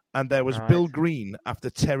 and there was Bill Green after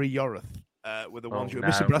Terry Yorath. With the ones you were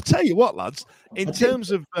missing, but I tell you what, lads, in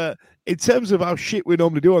terms of how shit we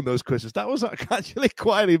normally do on those quizzes, that was actually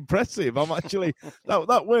quite impressive. I'm actually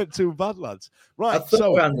that weren't too bad, lads. Right, I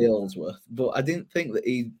thought Randy Holdsworth, but I didn't think that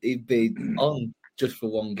he'd be on just for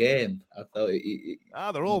one game. I thought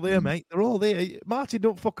they're all there, mate. They're all there. Marty,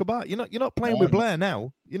 don't fuck about. You're not playing with Blair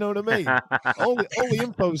now. You know what I mean? all the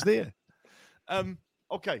info's there.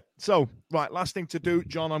 Okay, so right, last thing to do,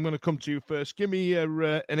 John. I'm going to come to you first. Give me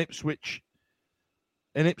an Ipswich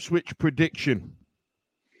prediction.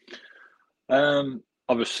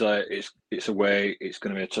 Obviously, it's away. It's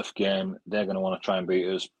going to be a tough game. They're going to want to try and beat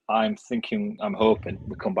us. I'm hoping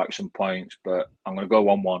we come back some points, but I'm going to go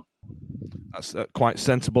 1-1. That's quite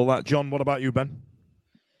sensible. That, John. What about you, Ben?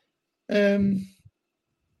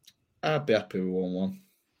 I'd be happy with 1-1.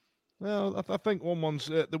 Well, I think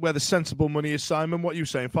 1-1's where the sensible money is. Simon, what are you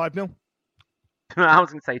saying? 5-0? I was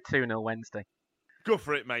going to say 2-0 Wednesday. Go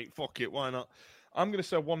for it, mate. Fuck it. Why not? I'm going to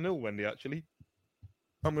say 1-0 Wendy, actually.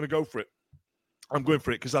 I'm going to go for it. I'm going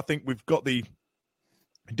for it because I think we've got the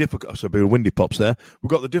difficult... So a bit of windy pops there. We've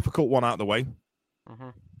got the difficult one out of the way. Mm-hmm.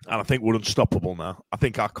 And I think we're unstoppable now. I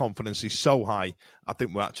think our confidence is so high. I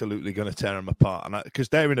think we're absolutely going to tear them apart. And because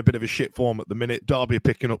they're in a bit of a shit form at the minute. Derby are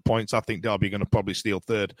picking up points. I think Derby are going to probably steal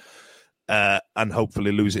third. And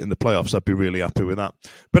hopefully lose it in the playoffs. I'd be really happy with that.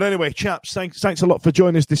 But anyway, chaps, thanks a lot for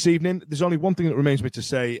joining us this evening. There's only one thing that remains me to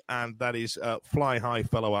say, and that is fly high,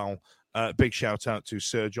 fellow owl. Big shout out to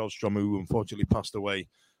Serge Ostrom, who unfortunately passed away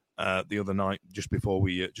the other night just before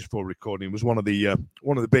recording. He was one of the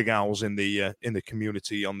big owls in the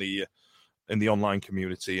community in the online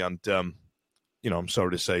community, and I'm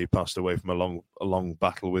sorry to say he passed away from a long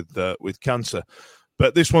battle with cancer.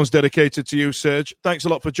 But this one's dedicated to you, Serge. Thanks a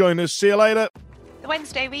lot for joining us. See you later. The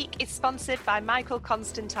Wednesday week is sponsored by Michael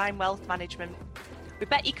Constantine Wealth Management. We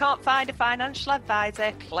bet you can't find a financial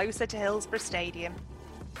advisor closer to Hillsborough Stadium.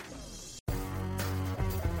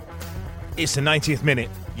 It's the 90th minute.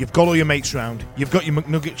 You've got all your mates round. You've got your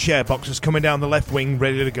McNugget share boxes coming down the left wing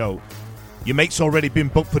ready to go. Your mate's already been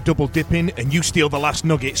booked for double dipping and you steal the last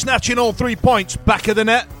nugget, snatching all 3 points back of the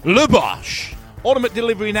net. Le Bosch. Automatic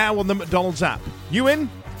delivery now on the McDonald's app. You in?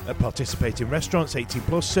 At participating restaurants, 18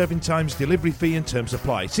 plus, serving times, delivery fee and terms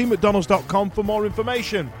apply. See mcdonalds.com for more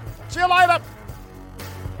information. See you later.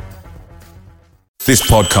 This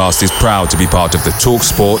podcast is proud to be part of the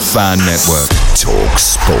TalkSport Fan Network.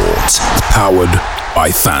 TalkSport. Powered by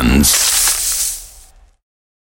fans.